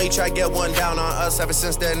 I know you try to get one down on us, ever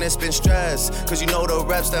since then it's been stress. Cause you know the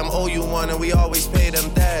reps them owe you one and we always pay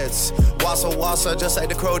them debts. Wassa, just like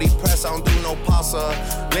the Crody press, I don't do no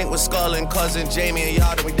pasta. Link with Skull and cousin Jamie and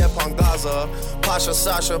Yard and we dep on Gaza. Pasha,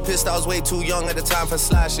 Sasha, pissed I was way too young at the time for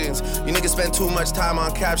slashings. You niggas spend too much time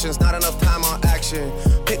on captions, not enough time on action.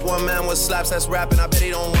 Pick one man with slaps that's rapping, I bet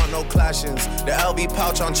he don't want no clashings. The LB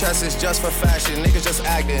pouch on chest is just for fashion, niggas just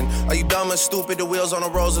acting. Are you dumb or stupid? The wheels on the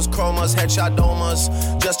roses, chromas, headshot domas.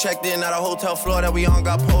 Just checked in at a hotel floor that we on,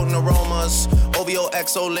 got potent aromas. OVO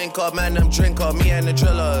XO link up, man, them drink up, me and the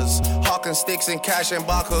drillers. Hawking sticks and cash and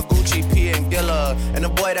Baka, Gucci, P and Gilla. And the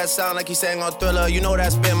boy that sound like he sang on Thriller, you know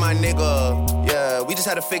that's been my nigga. Yeah, we just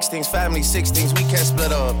had to fix things, family, 6 things, we can't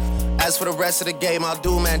split up. As for the rest of the game, I'll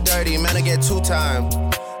do man dirty, man, I get 2 time.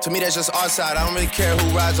 To me, that's just our side. I don't really care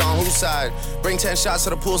who rides on whose side. Bring 10 shots to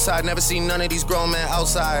the poolside. Never seen none of these grown men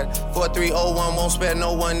outside. 4301, won't spare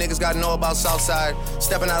no one. Niggas gotta know about Southside.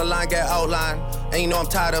 Stepping out of line, get outline. And you know I'm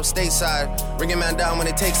tired of stateside. Bringing man down when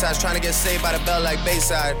it takes sides. Trying to get saved by the bell like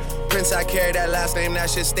Bayside. Prince, I carry that last name. That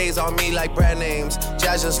shit stays on me like brand names.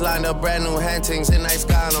 Jazz just lined up brand new hantings. And nice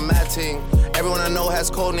guy on a matting. Everyone I know has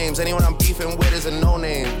code names. Anyone I'm beefing with is a no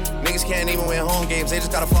name. Niggas can't even win home games. They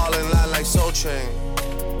just gotta fall in line like Soul Train.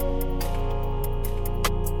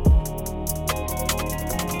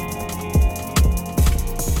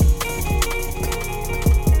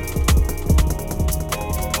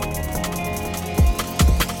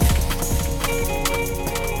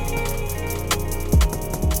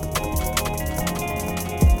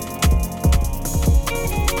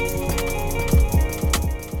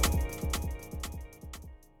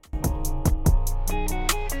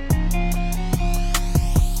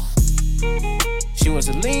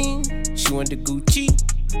 The Gucci.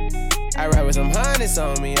 I ride with some harness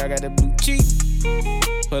on me, I got the blue cheek.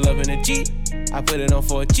 Pull up in a Jeep, I put it on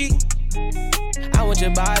for a G. I want your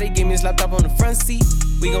body, give me a slap top on the front seat.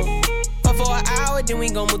 We gon' fuck for an hour, then we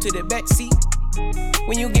gon' move to the back seat.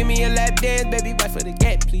 When you give me a lap dance, baby, bite for the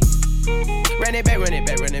gap, please. Run it back, run it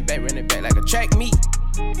back, run it back, run it back like a track meet.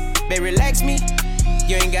 Baby, relax me,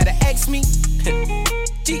 you ain't gotta ask me.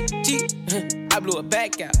 G, I blew it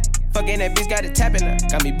back out. Fucking that bitch got it tapping her.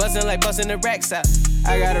 Got me bustin' like bustin' the racks out.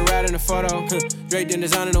 I got a ride in the photo. Draped in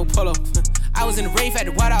designer, no polo. I was in the rave at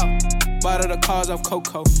the White Out. Bought all the cars off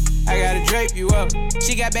Coco. I gotta drape you up.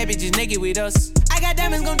 She got baby just naked with us. I got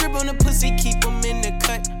diamonds gon' drip on the pussy. Keep them in the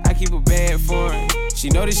cut. I keep a bad for her. She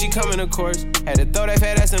know that she coming, of course. Had to throw that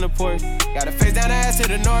fat ass in the porch. Got her face down her ass to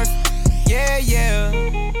the north. Yeah,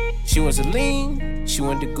 yeah. She wants to lean. She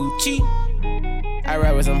want the Gucci. I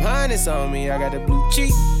ride with some harness on me. I got the blue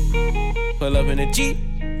cheek. Pull up in a Jeep,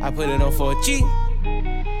 I put it on for a G.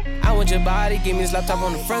 I want your body, give me a laptop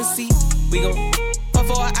on the front seat. We gon' fuck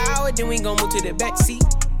for an hour, then we gon' move to the back seat.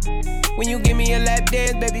 When you give me a lap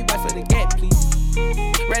dance, baby, bite for the gap, please.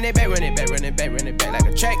 Run it back, run it back, run it back, run it back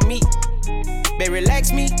like a track meet. Baby,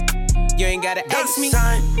 relax me, you ain't gotta ask me.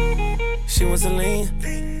 She wants to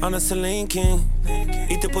lean on a Celine King.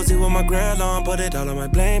 Eat the pussy with my grill on, put it all on my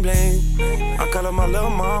bling bling. I call her my little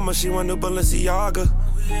mama, she want new Balenciaga.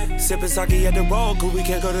 Sippin' sake at the road, cause we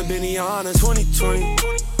can't go to Benihana. 2020,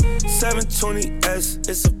 720S,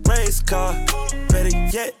 it's a race car. Better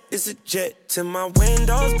yet, it's a jet till my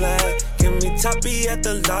windows black. Give me toppy at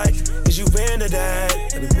the light, is you into that?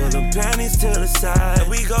 Let me pull them panties to the side. And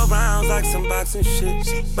we go rounds like some boxing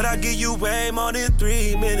shit. But I give you way more than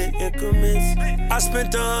 3-minute increments. I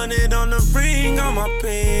spent 100 on the ring on my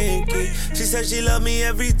pinky. She said she love me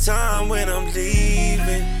every time when I'm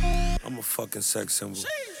leaving. I'm a fucking sex symbol.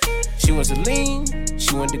 She wants to lean,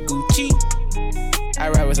 she want the Gucci. I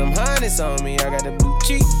ride with some harness on me, I got the blue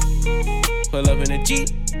cheek. Pull up in a Jeep,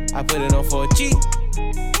 I put it on for a G.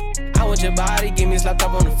 I want your body, give me a slap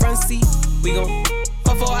top on the front seat. We gon'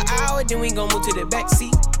 fuck for an hour, then we gon' move to the back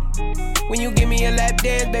seat. When you give me a lap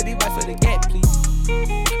dance, baby, bite for the gap,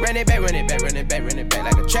 please. Run it back, run it back, run it back, run it back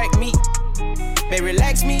like a track meet. Baby,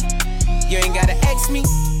 relax me, you ain't gotta ask me.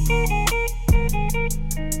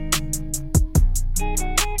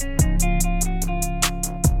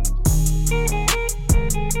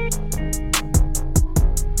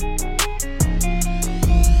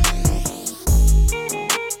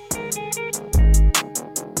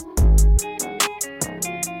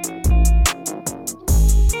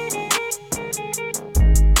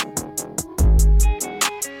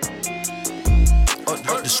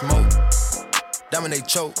 Dominate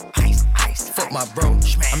choke. Fuck my bro.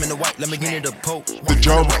 I'm in the white, let me get it a poke. The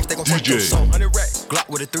JumpDj. Glock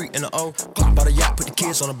with a 3 and a O. Bought a yacht, put the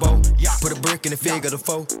kids on a boat. Put a brick in the fig of the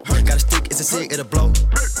foe. Got a stick, it's a cig, it'll blow.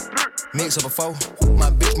 Mix up a foe.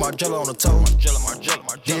 My bitch Margiela on the toe.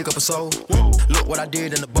 Dig up a soul. Look what I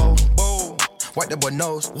did in the bowl. Wipe that boy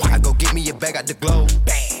nose. I go get me a bag out the glow.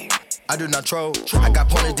 I do not troll. I got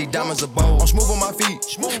pointers, these diamonds a bowl. I'm smooth on my feet.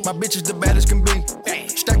 My bitch is the baddest can be.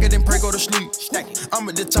 Stack it and pray, go to sleep. I'm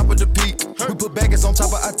at the top of the peak. We put baggage on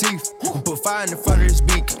top of our teeth. We put fire in the front of his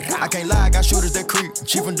beak. I can't lie, I got shooters that creep.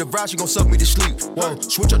 She from DeVry, she gon' suck me to sleep. Whoa,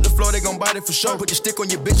 switch up the floor, they gon' bite it for sure. Put the stick on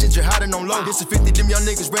your bitch and you're hiding on low. This is 50, them young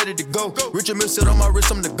niggas ready to go. Richard Mill sit on my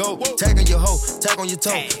wrist, I'm the go. Tag on your hoe, tag on your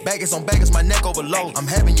toe. Baggage on baggage, my neck overload. I'm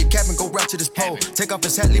having your cap and go right to this pole. Take off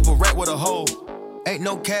his hat, leave a rat with a hole. Ain't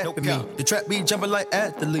no cap in me. The trap be jumping like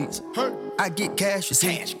athletes. I get cash, you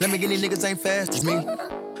see. Let me get these niggas ain't fast as me.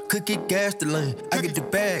 Could get gas to lean. I get the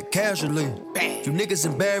bag casually. You niggas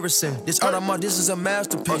embarrassing. This art I'm on, this is a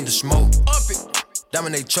masterpiece. Up the smoke.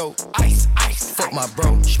 Dominate choke. Fuck my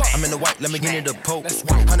bro. I'm in the white, let me get it a poke.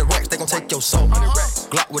 100 racks, they gon' take your soul.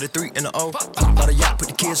 Glock with a 3 and a O. Bought a yacht, put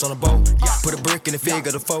the kids on a boat. Put a brick in the fig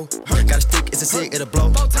of the foe. Got a stick, it's a cig, it'll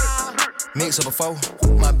blow. Mix up a foe.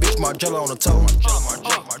 My bitch Margiela on the toe.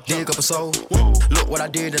 Dig up a soul. Look what I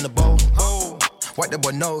did in the bowl. Wipe that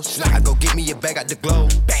boy nose. I go get me a bag out the glow.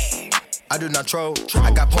 I do not troll.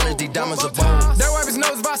 I got pointers, these diamonds a bowl. That wipe his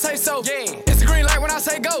nose if I say so. Yeah. It's the green light when I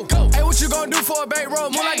say go. Hey, what you gonna do for a bankroll?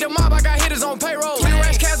 More like the mob, I got hitters on payroll. 3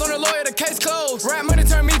 rash cats on the lawyer, the case closed. Rap money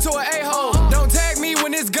turn me to an a-hole. Don't tag me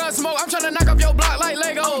when it's gun smoke. I'm tryna knock up your block like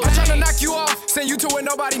Legos. I'm tryna knock you off, send you to where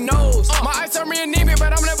nobody knows. My eyes turn me anemic,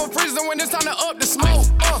 but I'm never freezing when it's time to up the smoke.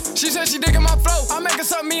 She said she digging my flow. I'm making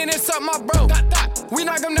something me and it's something my bro. We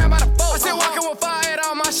knock them down by the four. I still walking with fire at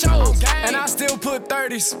all my shows. And I still put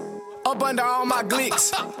 30s up under all my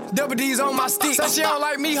glicks. Double D's on my stick. Said she don't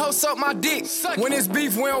like me, ho, suck my dick. When it's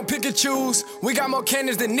beef, we don't pick and choose. We got more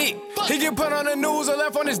cannons than Nick. He get put on the news or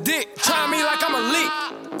left on his dick. Try me like I'm a lick.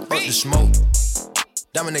 Up the smoke.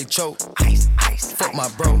 Dominate choke. Fuck my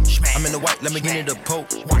bro. I'm in the white, let me get it a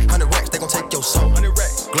poke. 100 racks, they gon' take your soul.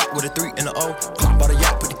 Glock with a 3 and a O. Bought a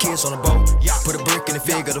yacht, put the kids on a boat. Put a brick in the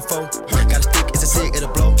fig of the foe. Got a stick, it's a cig, it'll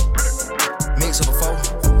blow. Mix up a foe.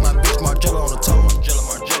 My bitch Margiela on the toe.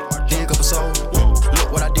 Dig up a soul.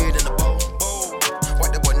 Look what I did in the bowl.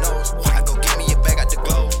 Wipe that boy nose. I go get me a bag out the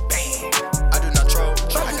glow. I do not troll.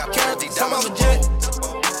 I got plenty diamonds on the jet.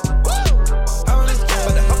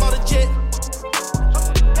 But I hop on the jet.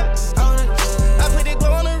 I put that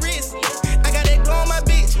glow on the wrist. I got that glow on my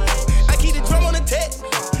bitch. I keep the drum on the tech.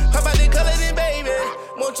 Pop out the color then, baby.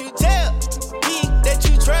 Won't you tell me that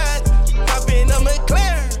you tried? Hop in a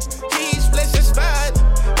McLaren. These flashes vibe.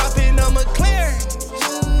 Hop in a McLaren.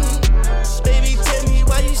 Baby, tell me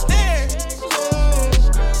why you stare.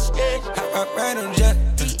 I ride on jet.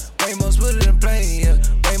 Way more smoother than plane. Yeah.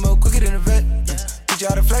 Way more quicker than a vet. Teach you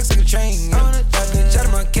how to flex like a train. Yeah. That bitch out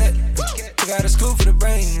of my cat. Took out of school for the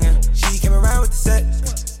brain. Yeah. She came around with the set.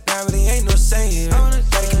 Now really ain't no saying. Yeah.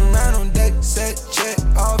 Gotta keep around on deck. Set, check,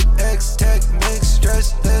 off, X, tech, mix,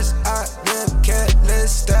 stress, this. I live, catless,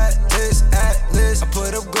 status, atlas. I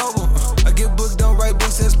put up global. I get booked, don't write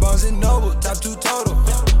books, that's Barnes and Noble. Top 2 total.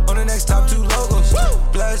 On the next top 2 logos.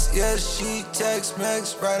 Plus, yeah, she text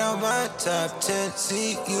Max right on my top 10.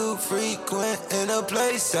 See you frequent in a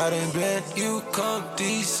place I done been. You come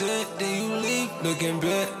decent, then you leave looking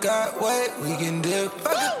bent. Got weight, we can dip.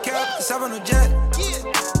 Fuck a cap, it's up on the jet. On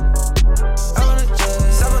the jet,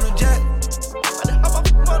 it's up on the jet. I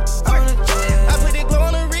put that glow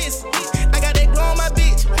on the wrist. I got that glow on my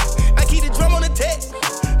bitch. I keep the drum on the tech.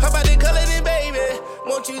 Hop out the color then, baby.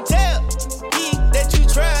 Won't you tell me that you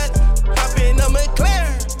tried? Hop in a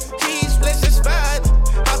McLaren. These flashes vibe.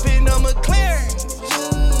 Hop in a McLaren.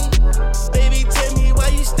 Baby, tell me why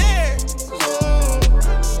you stare.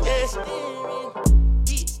 Yes.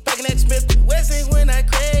 Packing that Smith & Wesson when I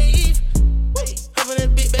crave. Hopping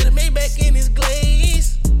that big better Maybach in his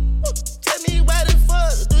glaze. Tell me why the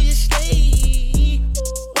fuck do you stay?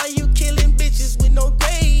 Why you killing bitches with no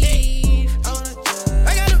grave?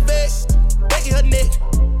 I got a back in her neck.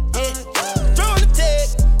 Yeah, throw on the tag,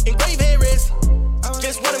 engraved headrest.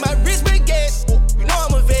 Just one of my wrist baguettes. You know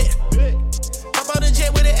I'm a vet. Hop out the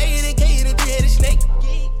jet with an A and a K and a 3-headed snake.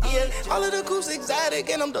 Yeah, all of the coops exotic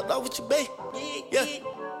and I'm ducked off with your bae. Yeah,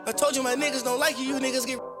 I told you my niggas don't like you, you niggas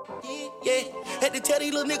get. Yeah, had to tell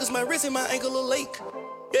these little niggas my wrist and my ankle a lake.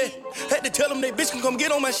 Yeah, had to tell them they bitch can come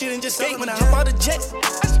get on my shit and just skate when I hop out the jet.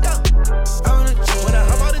 Let's go. When I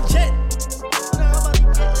hop out the jet.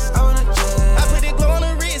 I put that glow on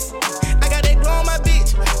the wrist. I got that glow on my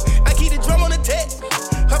bitch. I keep the drum on the tech.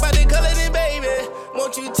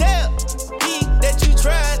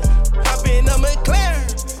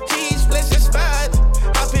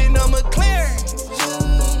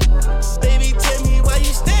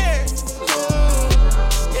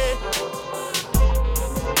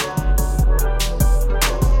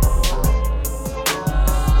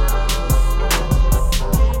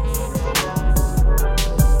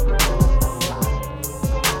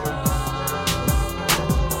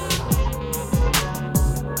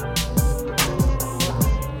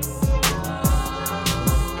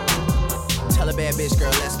 a bad bitch,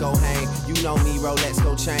 girl, let's go hang. You know me, let's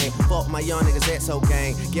go chain. Fuck my young niggas, that's so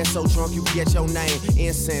gang. Get so drunk, you forget your name.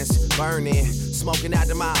 Incense, burning. Smoking out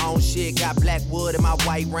to my own shit. Got black wood in my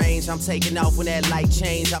white range. I'm taking off when that light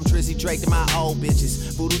change. I'm Drizzy Drake to my old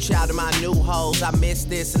bitches. Voodoo child to my new hoes. I missed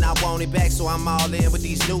this and I want it back, so I'm all in with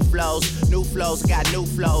these new flows. New flows, got new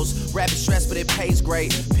flows. Rapping stress, but it pays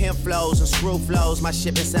great. Pimp flows and screw flows. My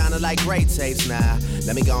shit been sounding like great tapes. Nah,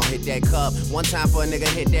 let me go and hit that cup. One time for a nigga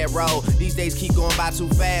hit that road. These days keep going by too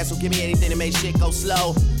fast, so give me anything to make shit go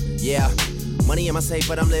slow. Yeah. Money in my safe,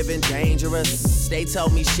 but I'm living dangerous. They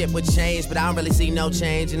told me shit would change, but I don't really see no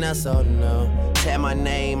change in us, so no. Tap my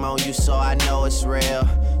name on you so I know it's real.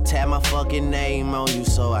 Tap my fucking name on you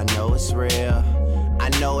so I know it's real. I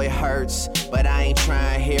know it hurts, but I ain't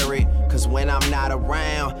trying to hear it. Cause when I'm not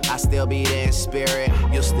around, I still be there in spirit.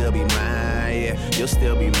 You'll still be mine, yeah, you'll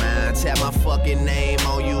still be mine. Tap my fucking name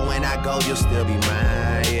on you when I go, you'll still be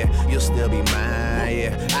mine, yeah, you'll still be mine,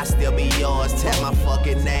 yeah. I still be yours, tap my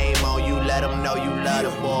fucking name on you, let them know you love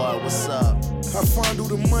the boy, what's up? I fondle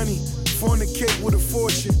the money, fornicate with a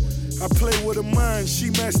fortune. I play with her mind, she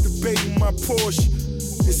masturbating my Porsche.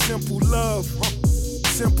 It's simple love,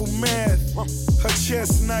 simple math. Her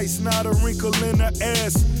chest nice, not a wrinkle in her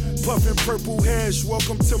ass. Puffin' purple hash,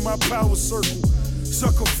 welcome to my power circle.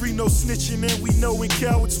 Sucker free, no snitching, and we know when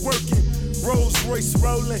cowards working. Rolls Royce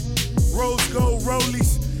rolling, rose gold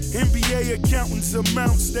rollies. NBA accountants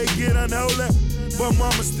amounts, they get unholy. But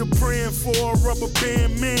mama's still praying for a rubber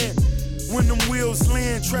band man. When them wheels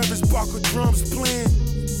land, Travis Barker drums playing.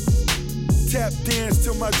 Tap dance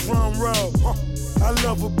till my drum roll. I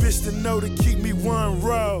love a bitch to know to keep me one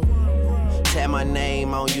row. Tap my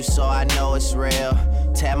name on you so I know it's real.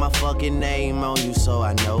 Tap my fucking name on you so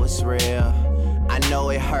I know it's real. I know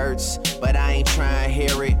it hurts, but I ain't trying to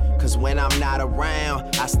hear it. Cause when I'm not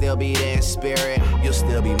around, I still be there in spirit. You'll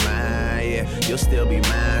still be mine, yeah, you'll still be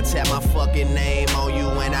mine. Tap my fucking name on you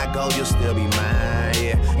when I go, you'll still be mine,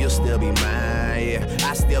 yeah, you'll still be mine, yeah.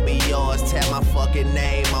 I still be yours, tap my fucking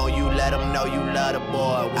name on you, let them know you love the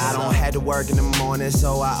boy. I don't have to work in the morning,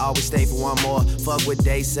 so I always stay for one more. Fuck what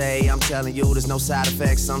they say, I'm telling you, there's no side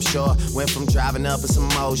effects, I'm sure. Went from driving up in some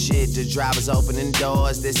more shit to drivers opening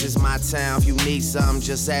doors. This is my town, if you need something,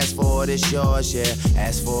 just ask for it, it's yours, yeah.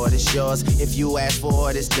 Ask for it, it's yours. If you ask for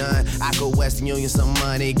it, it's done. I go Western Union some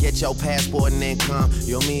money, get your passport and then come.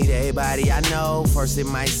 You'll meet everybody I know. First it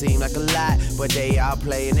might seem like a lot, but they all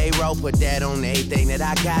play and they roll. Put that on everything that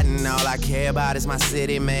I got, and all I care about is my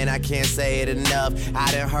city, man. I can't say it enough.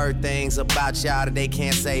 I done heard things about y'all that they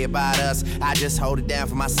can't say about us. I just hold it down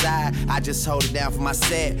for my side, I just hold it down for my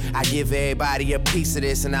set. I give everybody a piece of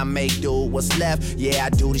this and I make do what's left. Yeah, I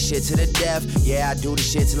do the shit to the death. Yeah, I do the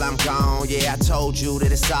shit till I'm gone. Yeah, I told you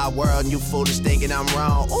that it's our world and you foolish thinking I'm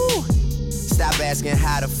wrong. Ooh. Stop asking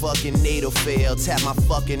how the fucking needle feel. Tap my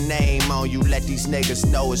fucking name on you, let these niggas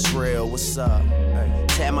know it's real. What's up? Hey.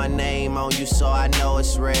 Tap my name on you so I know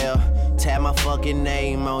it's real. Tap my fucking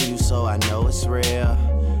name on you so I know it's real.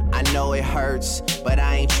 I know it hurts, but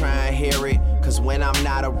I ain't trying to hear it. Cause when I'm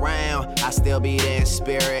not around, I still be there in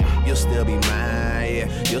spirit. You'll still be mine,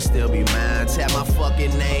 yeah, you'll still be mine. Tap my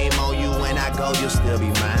fucking name on you when I go, you'll still be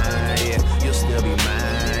mine, yeah, you'll still be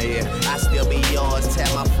mine, yeah. I still be yours,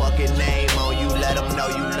 tap my fucking name on you, let them know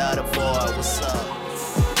you love the boy, what's up?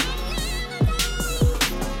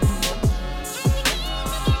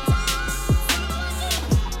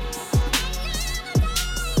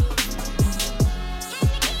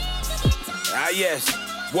 Yes,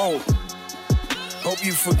 whoa. Hope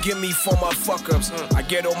you forgive me for my fuck-ups. I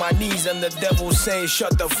get on my knees and the devil saying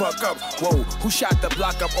shut the fuck up. Whoa, who shot the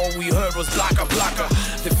block up? All we heard was blocker.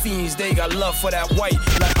 The fiends, they got love for that white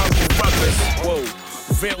like Uncle Ruckus. Whoa.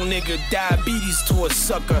 Real nigga, diabetes to a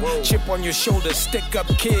sucker. Whoa. Chip on your shoulder, stick up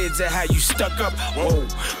kids and how you stuck up. Whoa,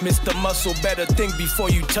 Mr. Muscle, better think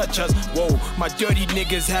before you touch us. Whoa, my dirty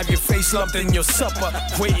niggas have your face lumped in your supper.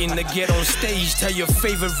 Waiting to get on stage, tell your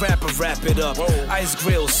favorite rapper, wrap it up. Whoa. Ice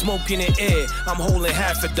grill, smoke in the air, I'm holding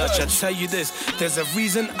half a Dutch. I tell you this, there's a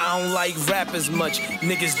reason I don't like rappers much.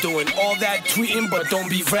 Niggas doing all that tweeting, but don't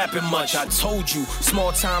be rapping much. I told you,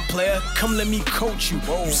 small time player, come let me coach you.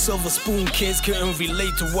 Whoa. You silver spoon kids couldn't relate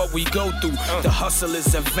to what we go through. The hustle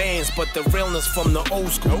is advanced, but the realness from the old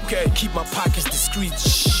school. Okay, keep my pockets discreet.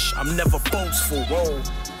 Shh, I'm never boastful. Whoa.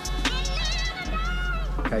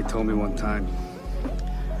 Guy told me one time,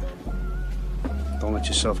 don't let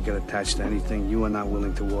yourself get attached to anything you are not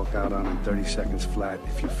willing to walk out on in 30 seconds flat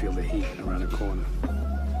if you feel the heat around the corner.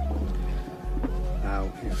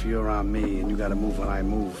 Now, if you're around me and you gotta move when I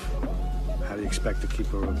move, how do you expect to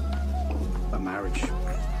keep a marriage?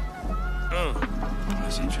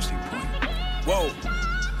 That's an interesting point. Whoa.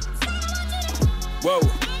 Whoa,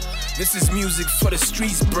 this is music for the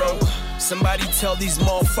streets, bro. Somebody tell these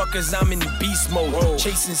motherfuckers I'm in beast mode. Whoa.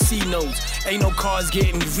 Chasing C notes, ain't no cars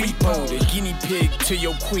getting repoed. A guinea pig to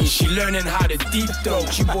your queen, she learning how to deep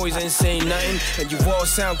throat. You boys ain't saying nothing, and you all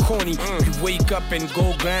sound corny. You wake up and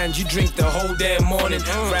go grind, you drink the whole damn morning.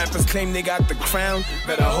 Rappers claim they got the crown,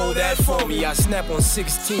 better hold that for me. I snap on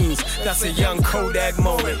 16s, that's a young Kodak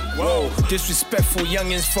moment. Whoa, disrespectful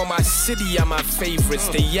youngins from my city are my favorites.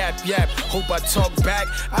 They yap, hope I talk back,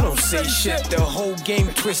 I don't say shit. The whole game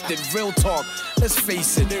twisted, real talk, let's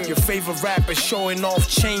face it. Your favorite rapper showing off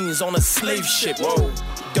chains on a slave ship. Whoa,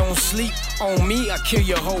 don't sleep on me, I kill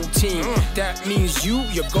your whole team. That means you,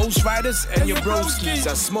 your ghost riders, and your broskies.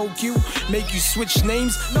 I smoke you, make you switch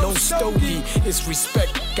names, no stogie. It's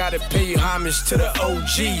respect, gotta pay homage to the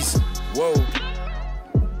OGs. Whoa.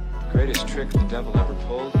 Greatest trick the devil ever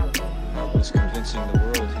pulled was convincing the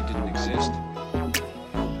world he didn't exist.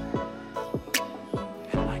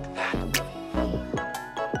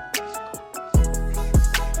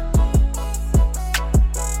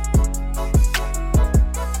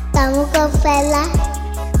 Kamo Kaofela.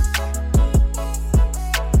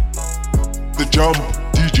 The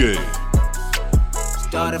JumpDj.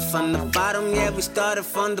 Started from the bottom, yeah, we started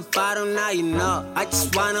from the bottom, now you know. I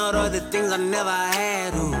just want all the things I never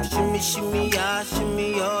had. Ooh. Shimmy, shimmy, yeah,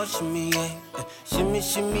 shimmy, oh, shimmy, yeah. Shimmy,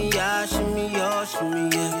 shimmy, yeah, shimmy, oh,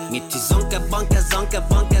 shimmy, yeah. Ngithi zonke bonke, zonke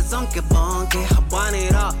bonke, zonke bonke. I want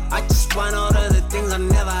it all, I just want all the things I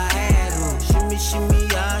never had. Ooh. Shimmy, shimmy,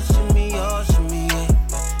 yeah, shimmy, oh, shimmy, yeah.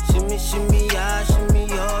 Shimmy, shimmy, yeah, shimmy,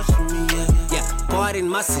 oh, shimmy, yeah. Bought in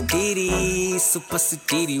my city, super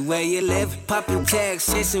city, where you live. Popping tags,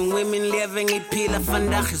 chasing women, living it. Pila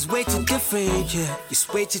vandaag is way too different, yeah. It's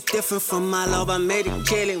way too different from my love. I made it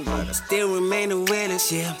killing, but I still remain a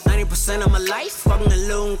witness, yeah. 90% of my life, walking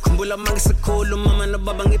alone. Kumbula mangisa kolo, mama no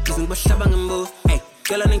baba ngipizing, bashabang mbo. Hey,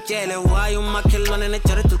 girl on the why you my kill on and a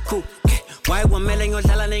jarret to cook? Why one melon your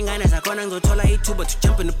talent and as I gonna go to like to but to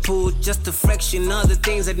jump in the pool, just a fraction of the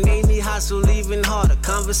things that made me hustle even harder.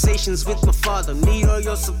 Conversations with my father, need all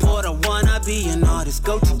your support. I wanna be an artist.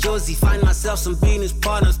 Go to Josie, find myself some business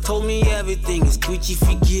partners. Told me everything is Gucci,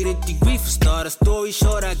 forget it. Degree for starter. Story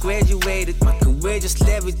short, I graduated. My career just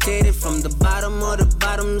levitated from the bottom of the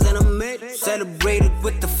bottoms, and I made it. Celebrated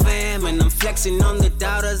with the fam, and I'm flexing on the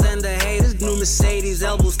doubters and the haters. New Mercedes,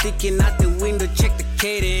 elbows sticking out the window. Check the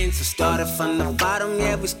cadence. So started from the bottom,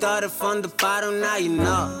 yeah, we started from the bottom, now you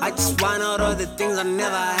know. I just want all the things I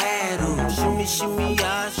never had. Ooh. Shimmy, shimmy,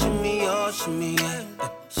 yeah, shimmy, oh, shimmy, yeah.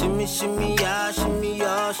 Shimmy, shimmy, yeah, shimmy,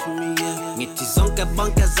 oh, shimmy, yeah. Ngithi zonke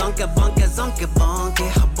bonke, zonke bonke, zonke bonke.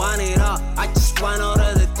 I want it all, I just want all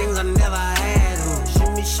the things I never had. Ooh.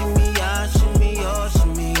 Shimmy, shimmy, yeah, shimmy, oh,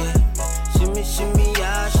 shimmy, yeah. Shimmy, shimmy,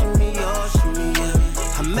 yeah, shimmy, oh, shimmy,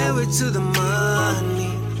 yeah. I'm married to the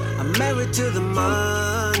money, I'm married to the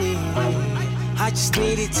money. I just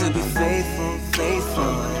needed to be faithful,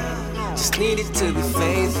 faithful. Just needed to be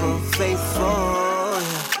faithful, faithful.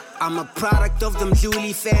 I'm a product of them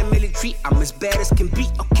Louis family tree. I'm as bad as can be,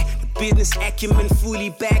 okay. The business acumen fully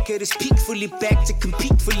back at its peak, fully back to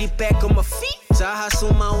compete, fully back on my feet. So I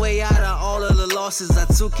hustle my way out of all of the losses I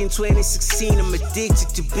took in 2016. I'm addicted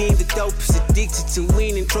to being the dopest, addicted to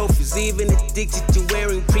winning trophies, even addicted to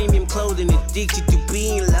wearing premium clothing, addicted to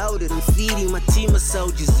being loaded and feeding my team of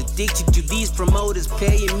soldiers, addicted to these promoters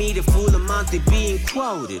paying me the full amount they being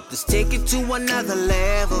quoted. Let's take it to another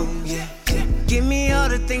level, yeah. Give me all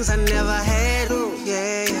the things I never had, oh,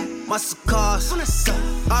 yeah, yeah. Muscle cars,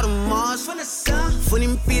 all the Mars, funny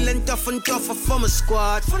feeling tough and tougher from a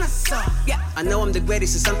squad. Yeah, I know I'm the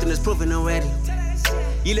greatest, it's something that's proven already.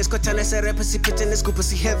 You let's go turn this rap, see pitch and this scoop,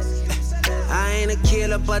 see heavy. I ain't a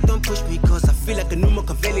killer, but don't push me, cause I feel like a new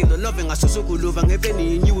Machiavelli. The loving I so good love, and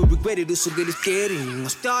and you will regret it, so get it scary. I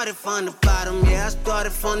started from the bottom, yeah, I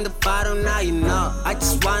started from the bottom, now you know. I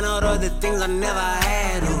just want all the things I never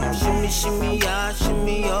had. Oh. Shimmy, shimmy, yeah,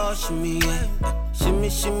 shimmy, oh, shimmy, yeah. Shimmy,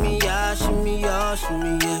 shimmy, yeah, shimmy, oh,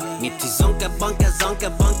 shimmy, yeah. Ngithi zonke bonke, zonke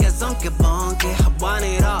bonke, zonke bonke. I want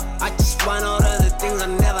it all, I just want all the things I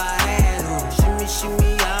never had. Oh. Shimmy,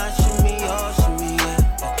 shimmy, yeah, shimmy, oh, shimmy, yeah.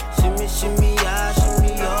 Shimmy, shimmy, yeah,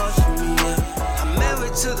 shimmy, oh, shimmy, yeah. I'm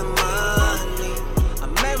married to the money,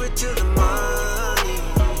 I'm married to the money.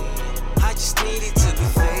 I just needed to be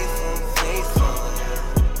faithful, faithful.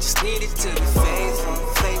 Just needed to be faithful,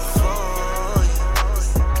 faithful.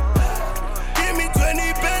 Give me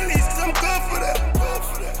 20 Bentleys, cause I'm good for that.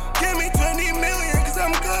 Give me 20 million, cause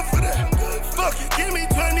I'm good for that. Fuck it, give me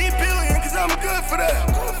 20 billion, cause I'm good for that.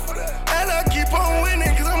 And I keep on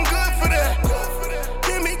winning, cause I'm good for that.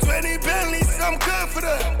 Give me 20 Bentleys, cause I'm good for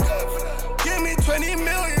that. Give me 20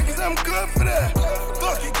 million, cause I'm good for that.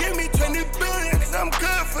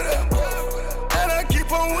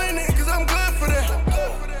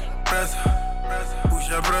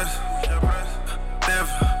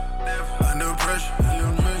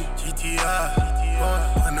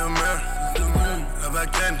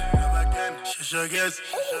 again.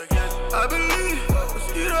 I believe,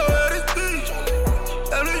 mosquito at his beach.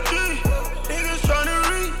 LG, niggas tryna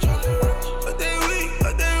reach. But they weak,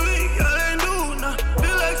 y'all ain't do nah.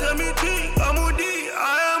 Feel like tell me T, I'm OD, I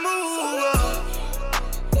am over.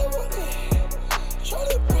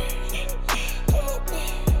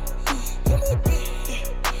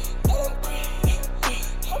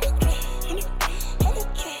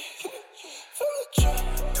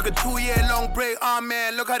 Took a 2-year-long break,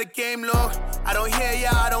 man, look how the game look. I don't hear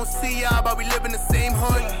y'all, I don't see y'all, but we live in the same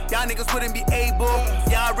hood. Y'all niggas wouldn't be able,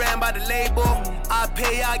 y'all ran by the label. I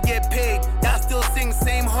pay, y'all get paid, y'all still sing the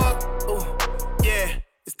same hook. Ooh, yeah,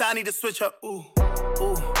 it's time I need to switch up. Ooh,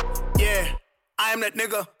 yeah, I am that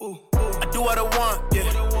nigga. Ooh, I do what I want,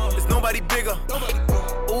 yeah, there's nobody bigger.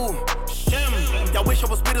 Ooh, y'all wish I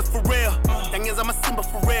was with us for real. Yang is I'm a Simba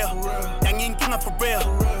for real. Yang ain't king for real.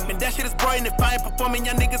 Man, that shit is bright, if I ain't performing,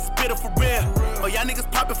 y'all niggas spitter for real. Oh, y'all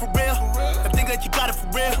niggas poppin' for real. I think that you got it for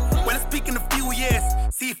real. Well, it's speaking a few years.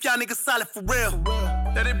 See if y'all niggas solid for real.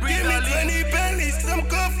 Let it breathe. Give me 20 Bentleys, cause I'm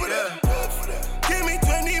good for that. Give me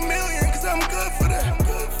 20 million, cause I'm good for that.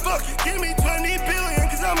 Fuck it, give me 20 billion,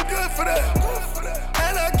 cause I'm good for that.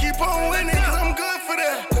 And I keep on winning, cause I'm good for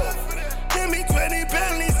that. Give me 20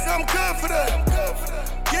 Bentleys, I'm good for that.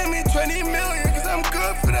 Give me 20 million, cause I'm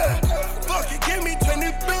good for that. Fuck it, give me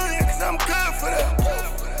 20 billion, cause I'm good for that.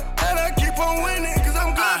 And I keep on winning, cause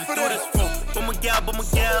I'm good for that.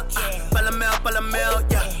 Bumagel,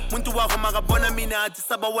 Balamel, yeah. Muntu wako magabona mina,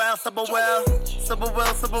 Sabawell.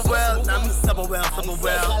 Now me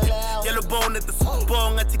Sabawell. Yellow bone at the Super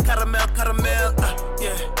Bowl, at the caramel,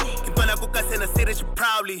 yeah. Kimpana kuka sena say that you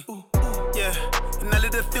proudly, yeah. And I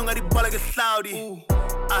let the thing at the ball like a cloudy.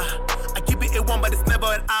 I keep it A1, but it's never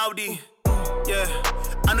an Audi. Yeah,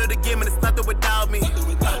 I know the game and it's nothing without me.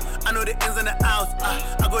 I know the ins and the outs.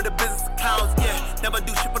 I go to business accounts. Yeah, never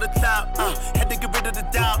do shit for the clout. Had to get rid of the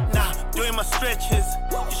doubt. Nah, doing my stretches.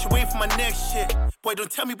 You should wait for my next shit. Boy, don't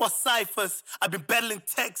tell me about ciphers. I've been battling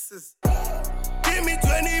Texas. Give me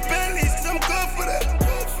 20 Bentleys, cause I'm good for that.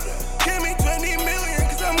 Give me 20 million,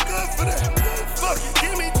 cause I'm good for that. Fuck it,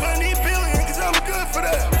 give me 20 billion, cause I'm good for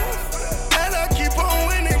that. And I keep on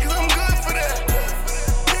winning, cause I'm good for that.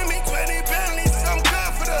 Give me 20 Bentleys, cause I'm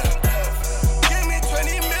good for that. Give me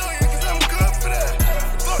 20 million, cause I'm good for that.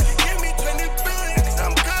 Fuck it, give me 20 billion, cause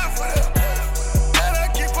I'm good for that. And I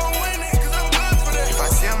keep on winning, cause I'm good for that. If I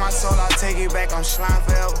sell my soul, I'll take it back, I'm slime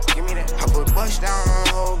forever. Give me that. I put bust down on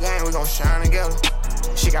the whole game, we gon' shine together.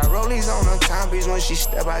 She got rollies on her timepiece, when she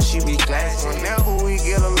step out, she be classy. Whenever we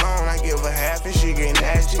get alone, I give her half and she get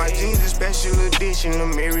nasty. My jeans a special edition, the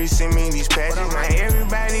Mary send me these patches. Now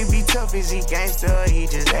everybody be tough, is he gangster, he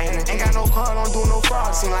just acting. Ain't got no car, don't do no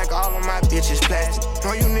fraud, seem like all of my bitches plastic.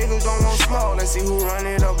 No, you niggas don't want smoke, let's see who run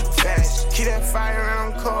it up fast. Keep that fire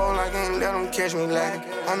and I'm cold, I can't let them catch me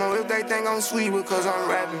lacking. I know if they think I'm sweet because I'm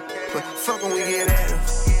rapping, but fuck when we get at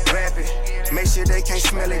it, rap it. Make sure they can't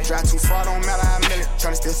smell it. Drive too far, don't matter, I mill it.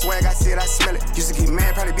 Tryna steal swag, I said I smell it. Used to get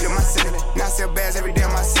mad, probably beat up my ceiling. Now I sell bags every day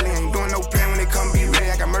on my ceiling. Ain't doing no plan when they come be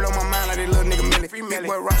ready. I got murder on my mind like that little nigga Millie. Big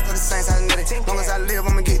boy rocks to the Saints, I knit it. Long as I live,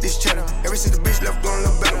 I'ma get this cheddar. Ever since the bitch left, doing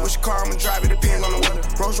a little better. Which car I'ma drive, it depends on the weather.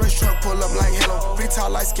 Rolls Royce truck, pull up like hello. Pretty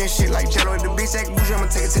tall, light skin shit like jello. If the bitch act bougie,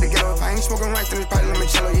 I'ma take it to the ghetto. If I ain't smoking rice, then it's probably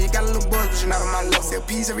limoncello. Yeah, you got a little buzz, but you're not on my level. Sell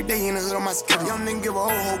peas every day in the hood on my schedule. Young nigga give a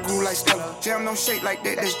whole groove like Stella. Jam don't shake like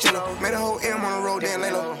that, that's jello. Made a whole M on the road, then lay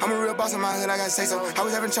low. I'm a real boss in my hood, I gotta say so. I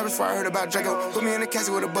was having trouble before I heard about Draco. Put me in the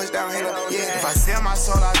casket with a bust down halo. Yeah, if I sell my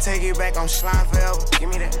soul, I'll take it back, I'm slime forever. Give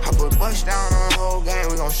me that. I put bust down on the whole game,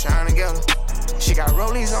 we gon' shine together. She got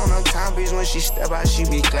rollies on her timepiece, when she step out, she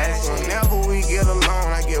be classy. Whenever we get alone,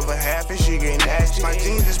 I give her half and she get nasty. My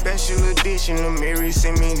jeans a special edition, the Mary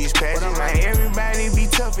send me these patches. Now everybody be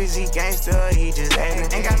tough, is he gangster, he just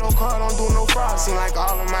acting. Ain't got no car, don't do no fraud, seem like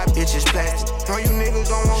all of my bitches plastic. No, you niggas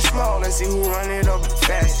don't want smoke, let's see who run it up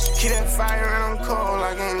fast. Keep that fire and I'm cold,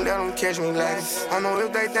 I can't let them catch me lacking. I know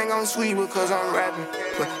if they think I'm sweet because I'm rapping,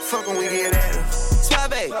 but fuck when we get at it.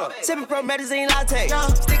 Suave, sippin' pro medicine latte.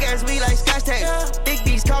 Stick ass weed like scotch tape. Big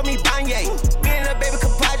beats call me Banye. Me and the baby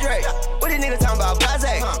compadre. What this nigga talking about?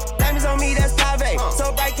 Blase. Diamonds on me, that's Pave.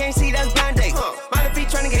 So bright, can't see, that's blind date. My feet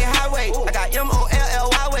tryna get highway. I got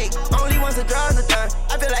MOLLY weight. Only once the drugs are done.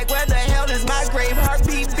 I feel like where the hell is my grave?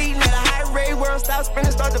 Heartbeat beating at a high rate. World stop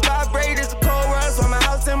spinning, start to vibrate. It's a cold world, so my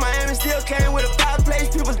house in Miami still came with a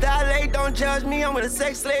fireplace. People dilate, don't judge me. I'm with a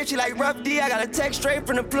sex slave. She like rough D. I got a text straight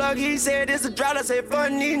from the plug. He said it's a drought. I said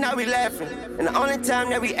funny. Now we laughing. And the only time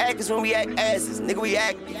that we act is when we act asses. Nigga, we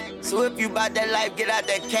act. So if you bout that life, get out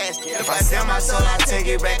that casket. If I sell my soul, I'll take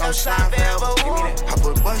it back, I'm shine forever. Give me that. I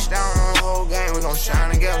put bust down on the whole game, we gon'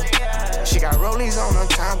 shine together. She got rollies on her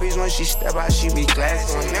timepiece. When she step out, she be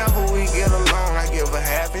classy. Whenever we get along, I give her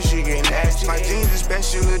half and she get nasty. My jeans a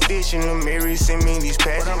special edition. The Mary send me these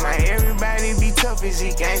patches. Like everybody be tough, is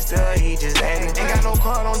he gangster? He just acting. Ain't got no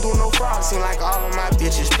car, don't do no fraud. Seem like all of my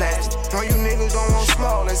bitches plastic. No, you niggas don't want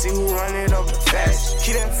small. Let's see who run it up the fastest.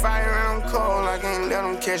 Keep that fire around cold. I can't let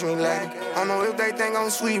them catch me lacking. I don't know if they think I'm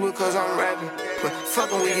sweet because I'm rapping, but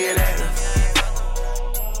fuck when we get at it.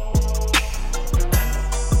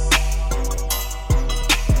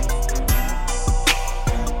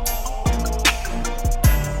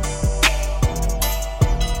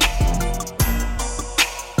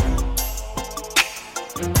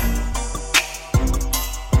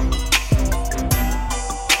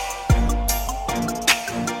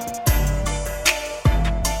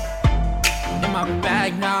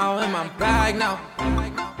 In my bag now.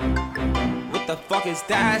 What the fuck is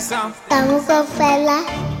that sound? Kamo Kaofela.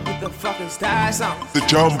 What the fuck is that sound? The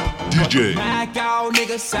JumpDj. Back out,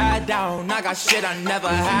 nigga, side down. I got shit I never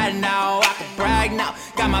had now. I can brag now.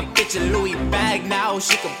 Got my bitch a Louis bag now.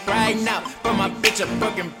 She can brag now. But my bitch a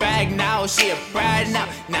Birkin bag now. She a brag now.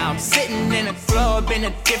 Now I'm sitting in a club in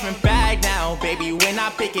a different bag now. Baby, when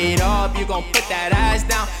I pick it up, you gon' put that ass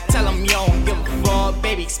down. Tell him you don't give a fuck.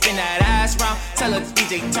 Baby, spin that ass round. Tell her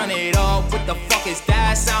DJ, turn it up. What the fuck is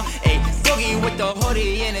that sound? Ayy, boogie with the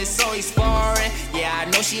hoodie and it's always foreign. Yeah, I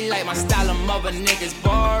know she like my style, of mother niggas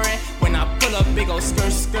boring. When I pull up, big ol'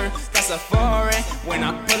 skirt, that's a foreign. When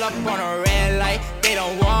I pull up on a red light, they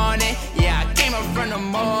don't want it. Yeah, I came up from the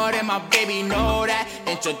mud and my baby know that.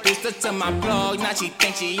 Introduced her to my plug, now she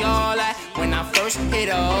thinks she all that. When I first hit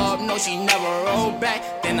her up, no, she never rolled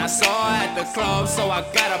back. Then I saw her at the club, so I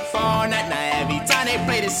got up on that. Now every time they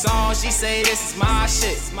play this song, she say this is my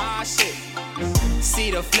shit, my shit.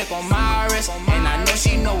 See the flick on my wrist, and I know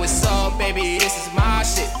she know what's up, baby, this is my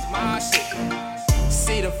shit, my shit.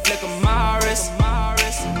 See the flick of my wrist, my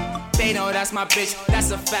wrist. They know that's my bitch,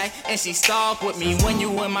 that's a fact. And she stalk with me when you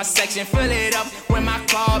in my section. Fill it up when my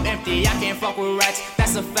club empty. I can't fuck with rats,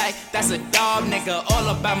 that's a fact. That's a dog, nigga, all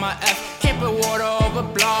about my F. Can't put water over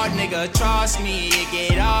blood, nigga. Trust me, it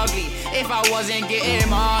get ugly. If I wasn't getting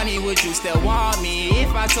money, would you still want me?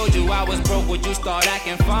 If I told you I was broke, would you start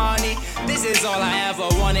acting funny? This is all I ever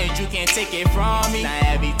wanted, you can't take it from me. Now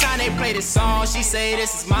every time they play this song, she say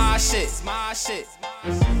this is my shit, my shit.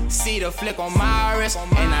 See the flick on my wrist,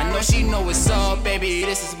 and I know she know what's up, baby,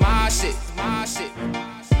 this is my shit, my shit.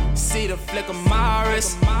 See the flick of my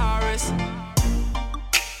wrist, my wrist.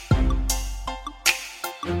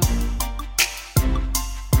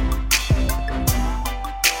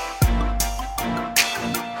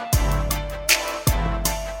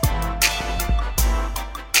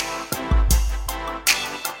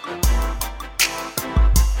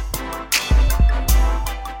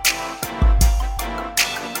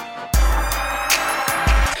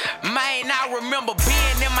 Remember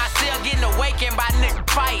being in my cell, getting awakened by niggas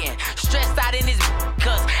fighting. Stressed out in this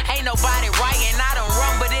cause ain't nobody writing. I done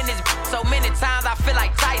rumbled in this so many times I feel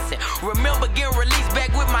like Tyson. Remember getting released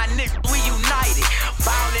back with my niggas, we united.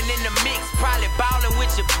 Ballin' in the mix, probably ballin'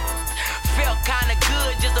 with your felt kinda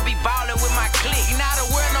good just to be ballin' with my clique. Not a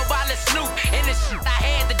word nobody snoop, and the shit I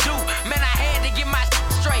had to do. Man, I had to get my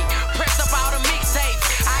straight. Press up all the mixtapes,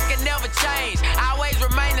 I can never change. I always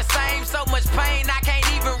remain the same, so much pain I can't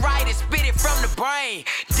even write it, spit it from the brain.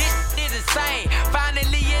 This is insane,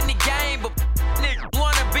 finally in the game, but niggas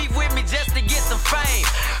wanna be with me just to get some fame.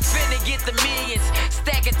 Finna get the millions,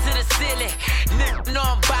 stack it to the ceiling. Niggas know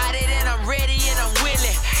I'm about it and I'm ready and I'm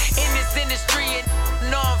willing. In this industry and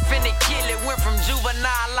know I'm finna kill it. Went from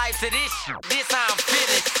juvenile life to this shit, this how I'm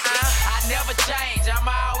feeling. I never change,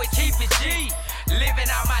 I'ma always keep it G. Living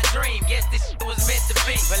out my dream, guess this shit was meant to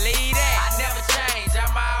be. Believe that, I never change,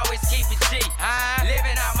 I'ma always keep it G.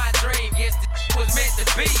 Living out my dream, guess this shit was meant to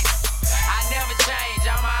be. I never change,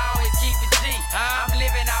 I'ma always keep it G. I'm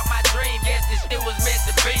living out my dream, guess this shit was meant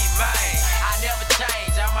to be, man. I never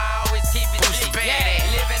change, I'ma always keep it G. Yeah,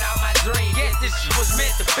 living out my dream, guess this shit was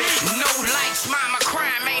meant to be. No likes, mama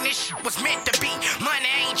crime, man, this shit was meant to be.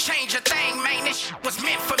 Money ain't change a thing, man, this shit was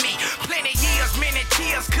meant for me. Plenty years, many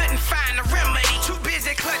tears, couldn't find a remedy. Too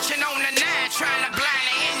busy clutching on the 9, trying to blind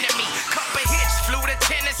the enemy. Couple hits, flew to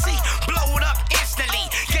Tennessee, blowed up instantly.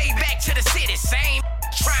 Gave back to the city, same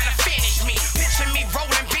trying to finish me. Picture me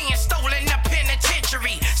rolling, being stolen the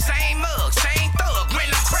penitentiary. Same mug, same thug, when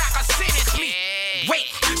the cracker sentenced me. Wait,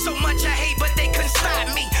 so much I hate, but they couldn't stop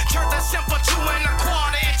me. Turned a simple 2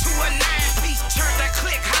 1/4 into a 9-piece. Turned the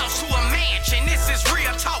click house to a mansion. This is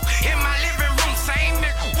real talk. In my living room, same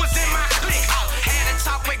nigga was in my click. Had a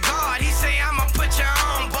talk with God. He say I'ma put you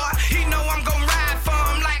on, boy. He know I'm gon' ride for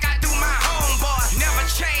him like I do my homeboy. Never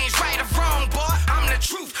change, right or wrong.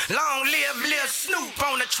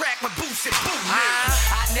 track with Boots and Boo.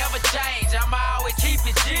 I never change, I'ma always keep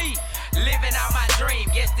it G. Living out my dream,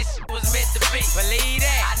 guess this shit was meant to be. Believe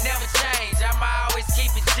that, I never change, I'ma always keep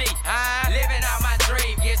it G. Living out my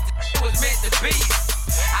dream, guess this shit was meant to be.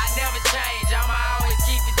 I never change, I'ma always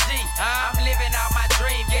keep it G. I'm living out my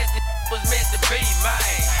dream, guess this shit was meant to be, man.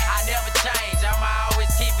 I never change, I'ma always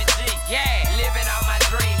keep it G. Yeah, living out my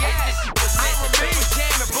dream, guess this shit was meant to be.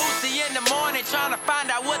 Jamming Boosie in the morning, trying to find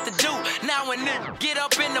out what to do. Now when niggas get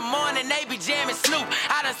up in the morning, they be jamming Snoop.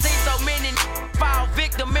 I done seen so many fall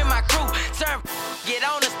victim in my crew. Turn get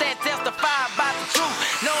on and stand testify about the truth.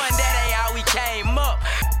 Knowing that ain't how we came up.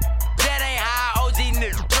 That ain't how OG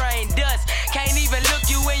niggas trained us. Can't even look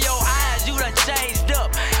you in your eyes, you done changed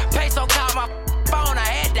up. Peso called my phone, I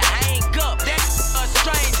had to hang up. That's a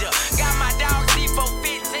stranger. Got my dog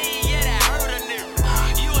C415, yeah, that hurt a nigga.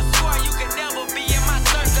 You a swear you could never be in my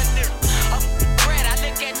circle, nigga. Fred, I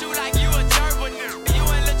look at you like you a turbo, nigga. You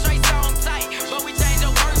and Lil Trace on tight, but we change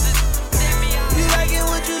your verses. You like it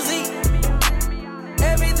what you see.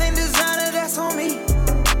 Everything designer, that's on me.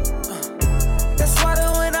 That's why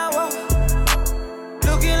the when I walk,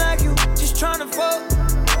 looking like you, just tryna fuck.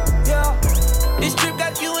 Yeah, this trip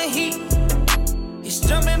got you in heat. It's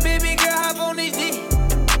jumping, baby girl, hop on this D.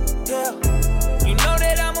 Yeah, you know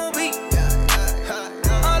that I'm on beat.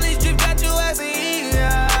 All these trips got you asking heat.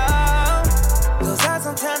 Yeah, those eyes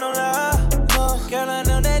on town, no love. No, girl, I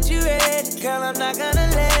know that you ready. Girl, I'm not gonna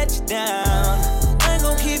let you down. I ain't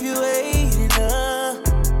gon' keep you waiting up.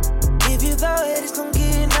 If you thought it's gon'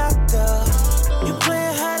 get knocked up, you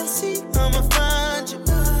playing hide and seek, I'ma find you.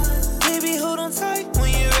 Baby, hold on tight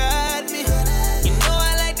when you ride me. You know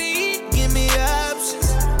I like to eat, give me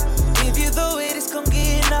options. If you thought it's gon'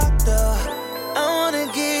 get knocked up, I wanna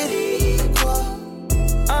get equal.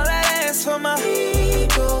 All that ass for my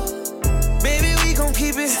ego. Baby, we gon'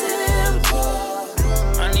 keep it simple.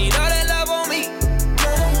 I need all that love on me.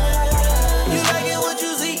 You like it what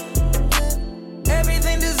you see.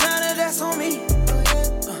 Everything designer, that's on me.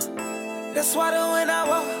 That's why the when I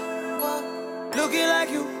walk, looking like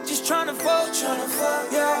you, just tryna fuck.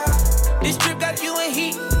 Yeah, this trip got you in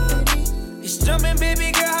heat. It's jumping,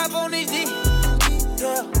 baby girl, hop on this D.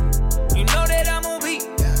 Yeah, you know that I'm on beat.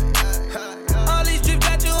 All these trips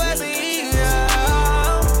got you asking heat.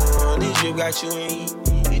 Yeah, this trip got you in heat.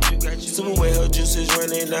 Super wet, her juices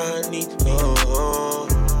running down her knee.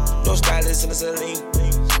 No stylist in the saline.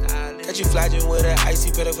 Got you flogging with an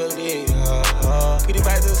icy pedophilia. Pretty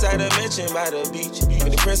vibes inside the mansion by the beach.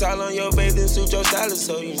 With the prints all on your bathing suit, your stylist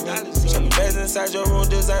so you know. Shopping bags inside your room,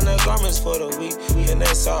 designer garments for the week. And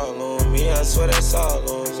that's all on me, I swear that's all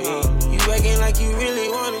on me. You acting like you really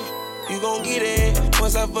want it. You gon' get it.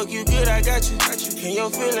 Once I fuck you good, I got you. In your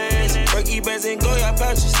feelings. Perky bands and go your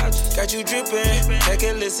pouches. Got you drippin'. Take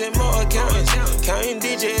a listen, more accountants. Counting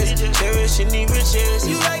digits. Cherishing the riches.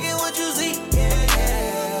 You like it what you see.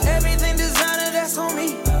 Everything designer, that's on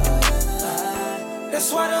me.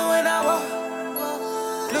 That's why the when I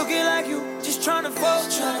walk, looking like you, just tryna fuck.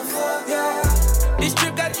 Yeah, this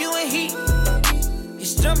trip got you in heat.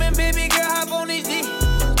 It's jumping, baby girl, hop on this D.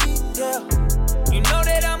 Yeah, you know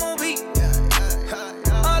that I'm on beat.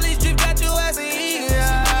 All these trips got you asking heat.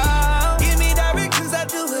 Yeah, give me directions, I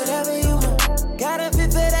do whatever you want. Got a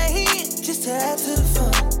fit for that heat, just to add to the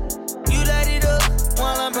fun. You light it up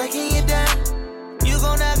while I'm breaking it down. You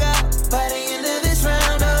gon' knock out by the end of this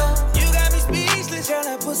round, oh. You got me speechless, girl,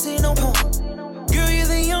 that pussy no pump. Girl, you're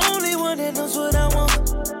the only one that knows what I want.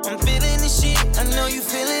 I'm feeling this shit, I know you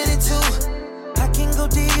feeling it too. I can go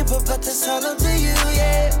deeper, but that's all up to you,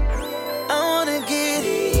 yeah. I wanna get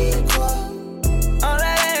equal. All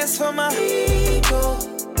that ass for my ego.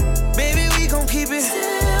 Baby, we gon' keep it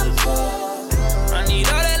simple. I need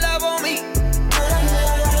all that love on me.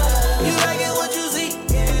 You like it what you see.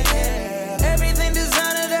 Everything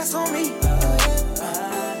designer, that's on me.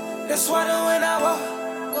 That's why the when I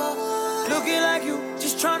walk, looking like you,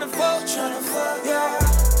 just tryna fuck. Yeah,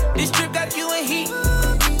 this trip got you in heat.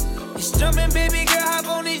 It's jumping, baby girl, hop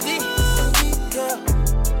on this D. Yeah,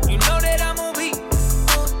 you know that I'm on beat.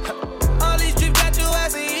 All these trips got you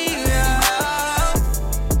asking heat. Yeah.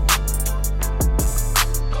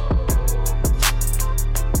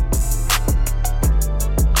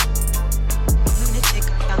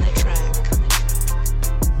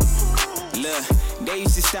 Look, they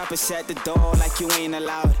used to stop us at the door like you ain't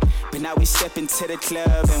allowed. But now we step into the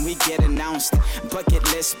club and we get announced. Bucket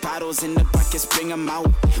list bottles in the buckets, bring them out.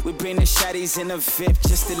 We bring the shotties in the VIP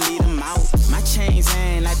just to lead them out. My chains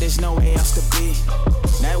hang like there's nowhere else to be.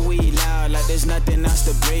 That weed loud like there's nothing else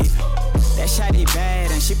to breathe. That shotty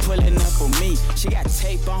bad and she pulling up on me. She got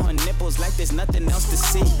tape on her nipples like there's nothing else to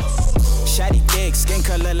see. Shotty thick, skin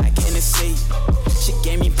color like Hennessy. She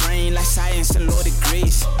gave me brain like science and law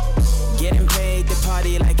degrees. Getting paid to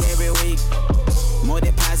party like every week. More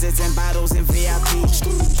deposits and bottles and VIP.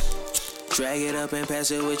 Drag it up and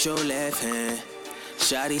pass it with your left hand.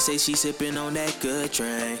 Shawty say she sippin' on that good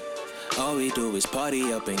drink. All we do is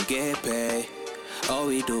party up and get paid. All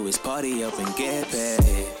we do is party up and get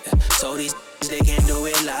paid. So these they can't do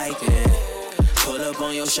it like that. Pull up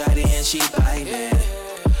on your shawty and she bite it.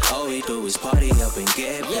 All we do is party up and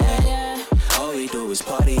get paid. All we do is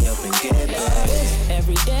party up and get paid.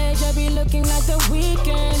 Every day just be looking like the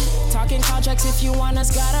weekend. Talking contracts if you want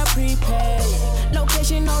us, gotta prepay.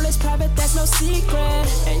 Location all is private, that's no secret.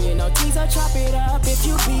 And you know tease will chop it up if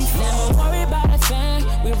you beef. Never worry about a thing,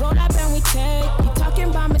 we roll up and we take. You talking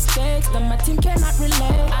about mistakes, then my team cannot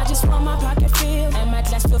relate. I just want my pocket filled and my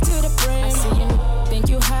glass filled to the brim. I see you think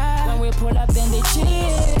you high, when we pull up then they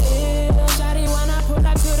chill. Shawty wanna pull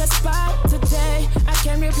up to the spot today. I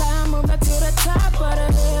can't reply, I move up to the top of the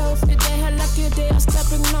hills. Today had lucky day, I'm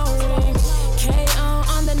stepping no ring. KO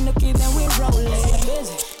on the nookie, then we rollin'.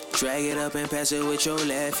 Drag it up and pass it with your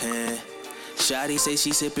left hand. Shawty say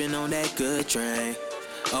she sippin' on that good drink.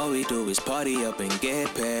 All we do is party up and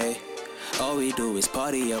get paid. All we do is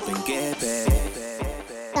party up and get paid.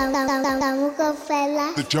 Kamo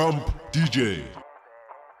Kaofela. The Jump DJ.